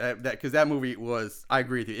finals. Because that movie was, I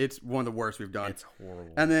agree with you, it's one of the worst we've done. It's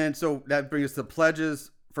horrible. And then, so that brings us to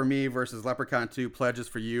Pledges for me versus Leprechaun 2. Pledges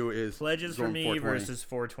for you is Pledges for me versus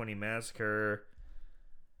 420 Massacre.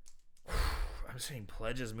 I'm saying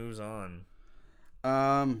Pledges moves on.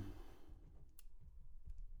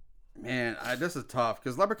 Man, this is tough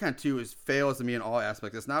because Leprechaun 2 fails to me in all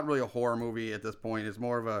aspects. It's not really a horror movie at this point. It's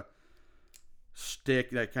more of a shtick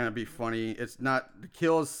that kind of be funny. It's not, the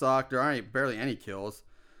kills suck. There aren't barely any kills.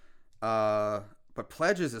 But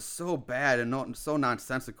Pledges is so bad and so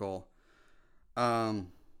nonsensical. Which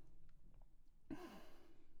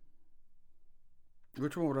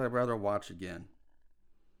one would I rather watch again?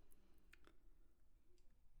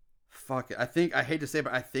 Fuck it. I hate to say it,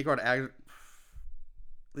 but I think I would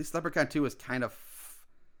at least Leprechaun 2 is kind of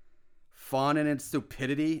fun in its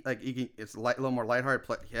stupidity. Like it's a little more lighthearted.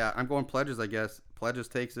 I'm going Pledges, I guess. Pledges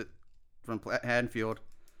takes it from Haddonfield.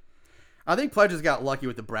 I think Pledges got lucky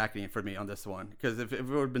with the bracketing for me on this one because if it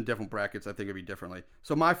would have been different brackets, I think it'd be differently.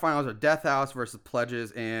 So my finals are Death House versus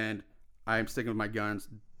Pledges, and I'm sticking with my guns.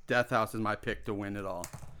 Death House is my pick to win it all.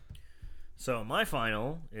 So my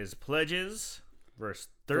final is Pledges versus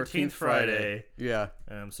 13th Friday. Yeah.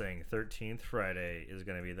 And I'm saying 13th Friday is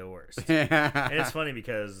going to be the worst. And it's funny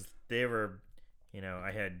because they were, we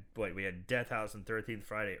had Death House and 13th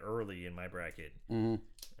Friday early in my bracket. Mm-hmm. And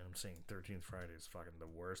I'm saying 13th Friday is fucking the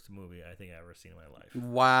worst movie I think I've ever seen in my life.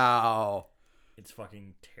 Wow. It's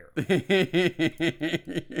fucking terrible.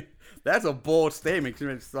 That's a bold statement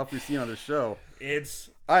considering stuff we've seen on the show.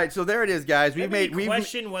 All right, so there it is, guys. We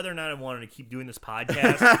question whether or not I wanted to keep doing this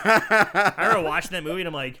podcast. I remember watching that movie and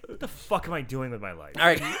I'm like, what the fuck am I doing with my life? All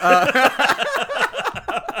right.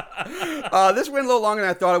 This went a little longer than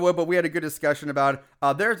I thought it would, but we had a good discussion about it.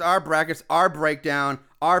 There's our brackets, our breakdown,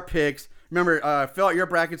 our picks. Remember, fill out your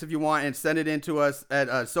brackets if you want and send it in to us at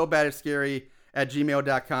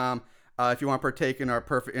sobaditscary@gmail.com if you want to partake in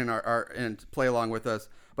our and play along with us.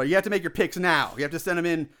 But you have to make your picks now. You have to send them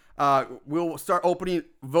in. We'll start opening.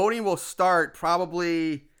 Voting will start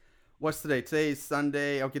probably. What's today? Today's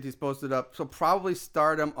Sunday. I'll get these posted up. So probably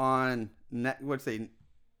start them on next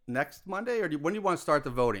Monday, or when do you want to start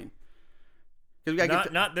the voting? We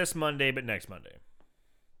got not this Monday, but next Monday.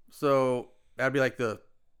 So that'd be like the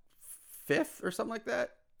 5th or something like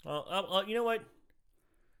that. Well, you know what?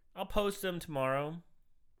 I'll post them tomorrow.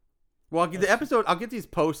 Well, I'll get these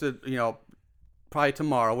posted. Probably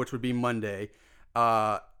tomorrow, which would be Monday.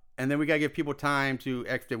 And then we got to give people time to,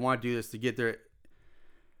 if they want to do this, to get their...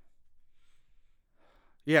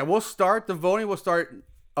 Yeah, the voting will start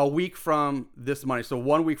a week from this Monday. So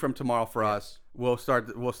 1 week from tomorrow for us, we'll start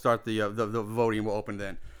the voting will open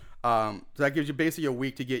then. So that gives you basically a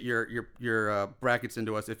week to get your brackets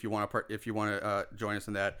into us if you want to join us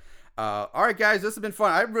in that. All right, guys, this has been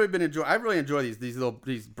fun. I really enjoy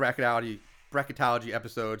these bracketology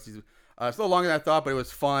episodes. It's a little longer than I thought, but it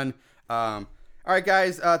was fun. All right,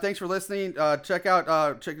 guys, thanks for listening.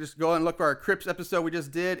 Just go and look for our Crips episode we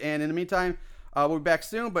just did. And in the meantime, we'll be back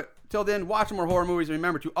soon. But till then, watch more horror movies. And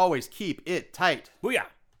remember to always keep it tight. Booyah.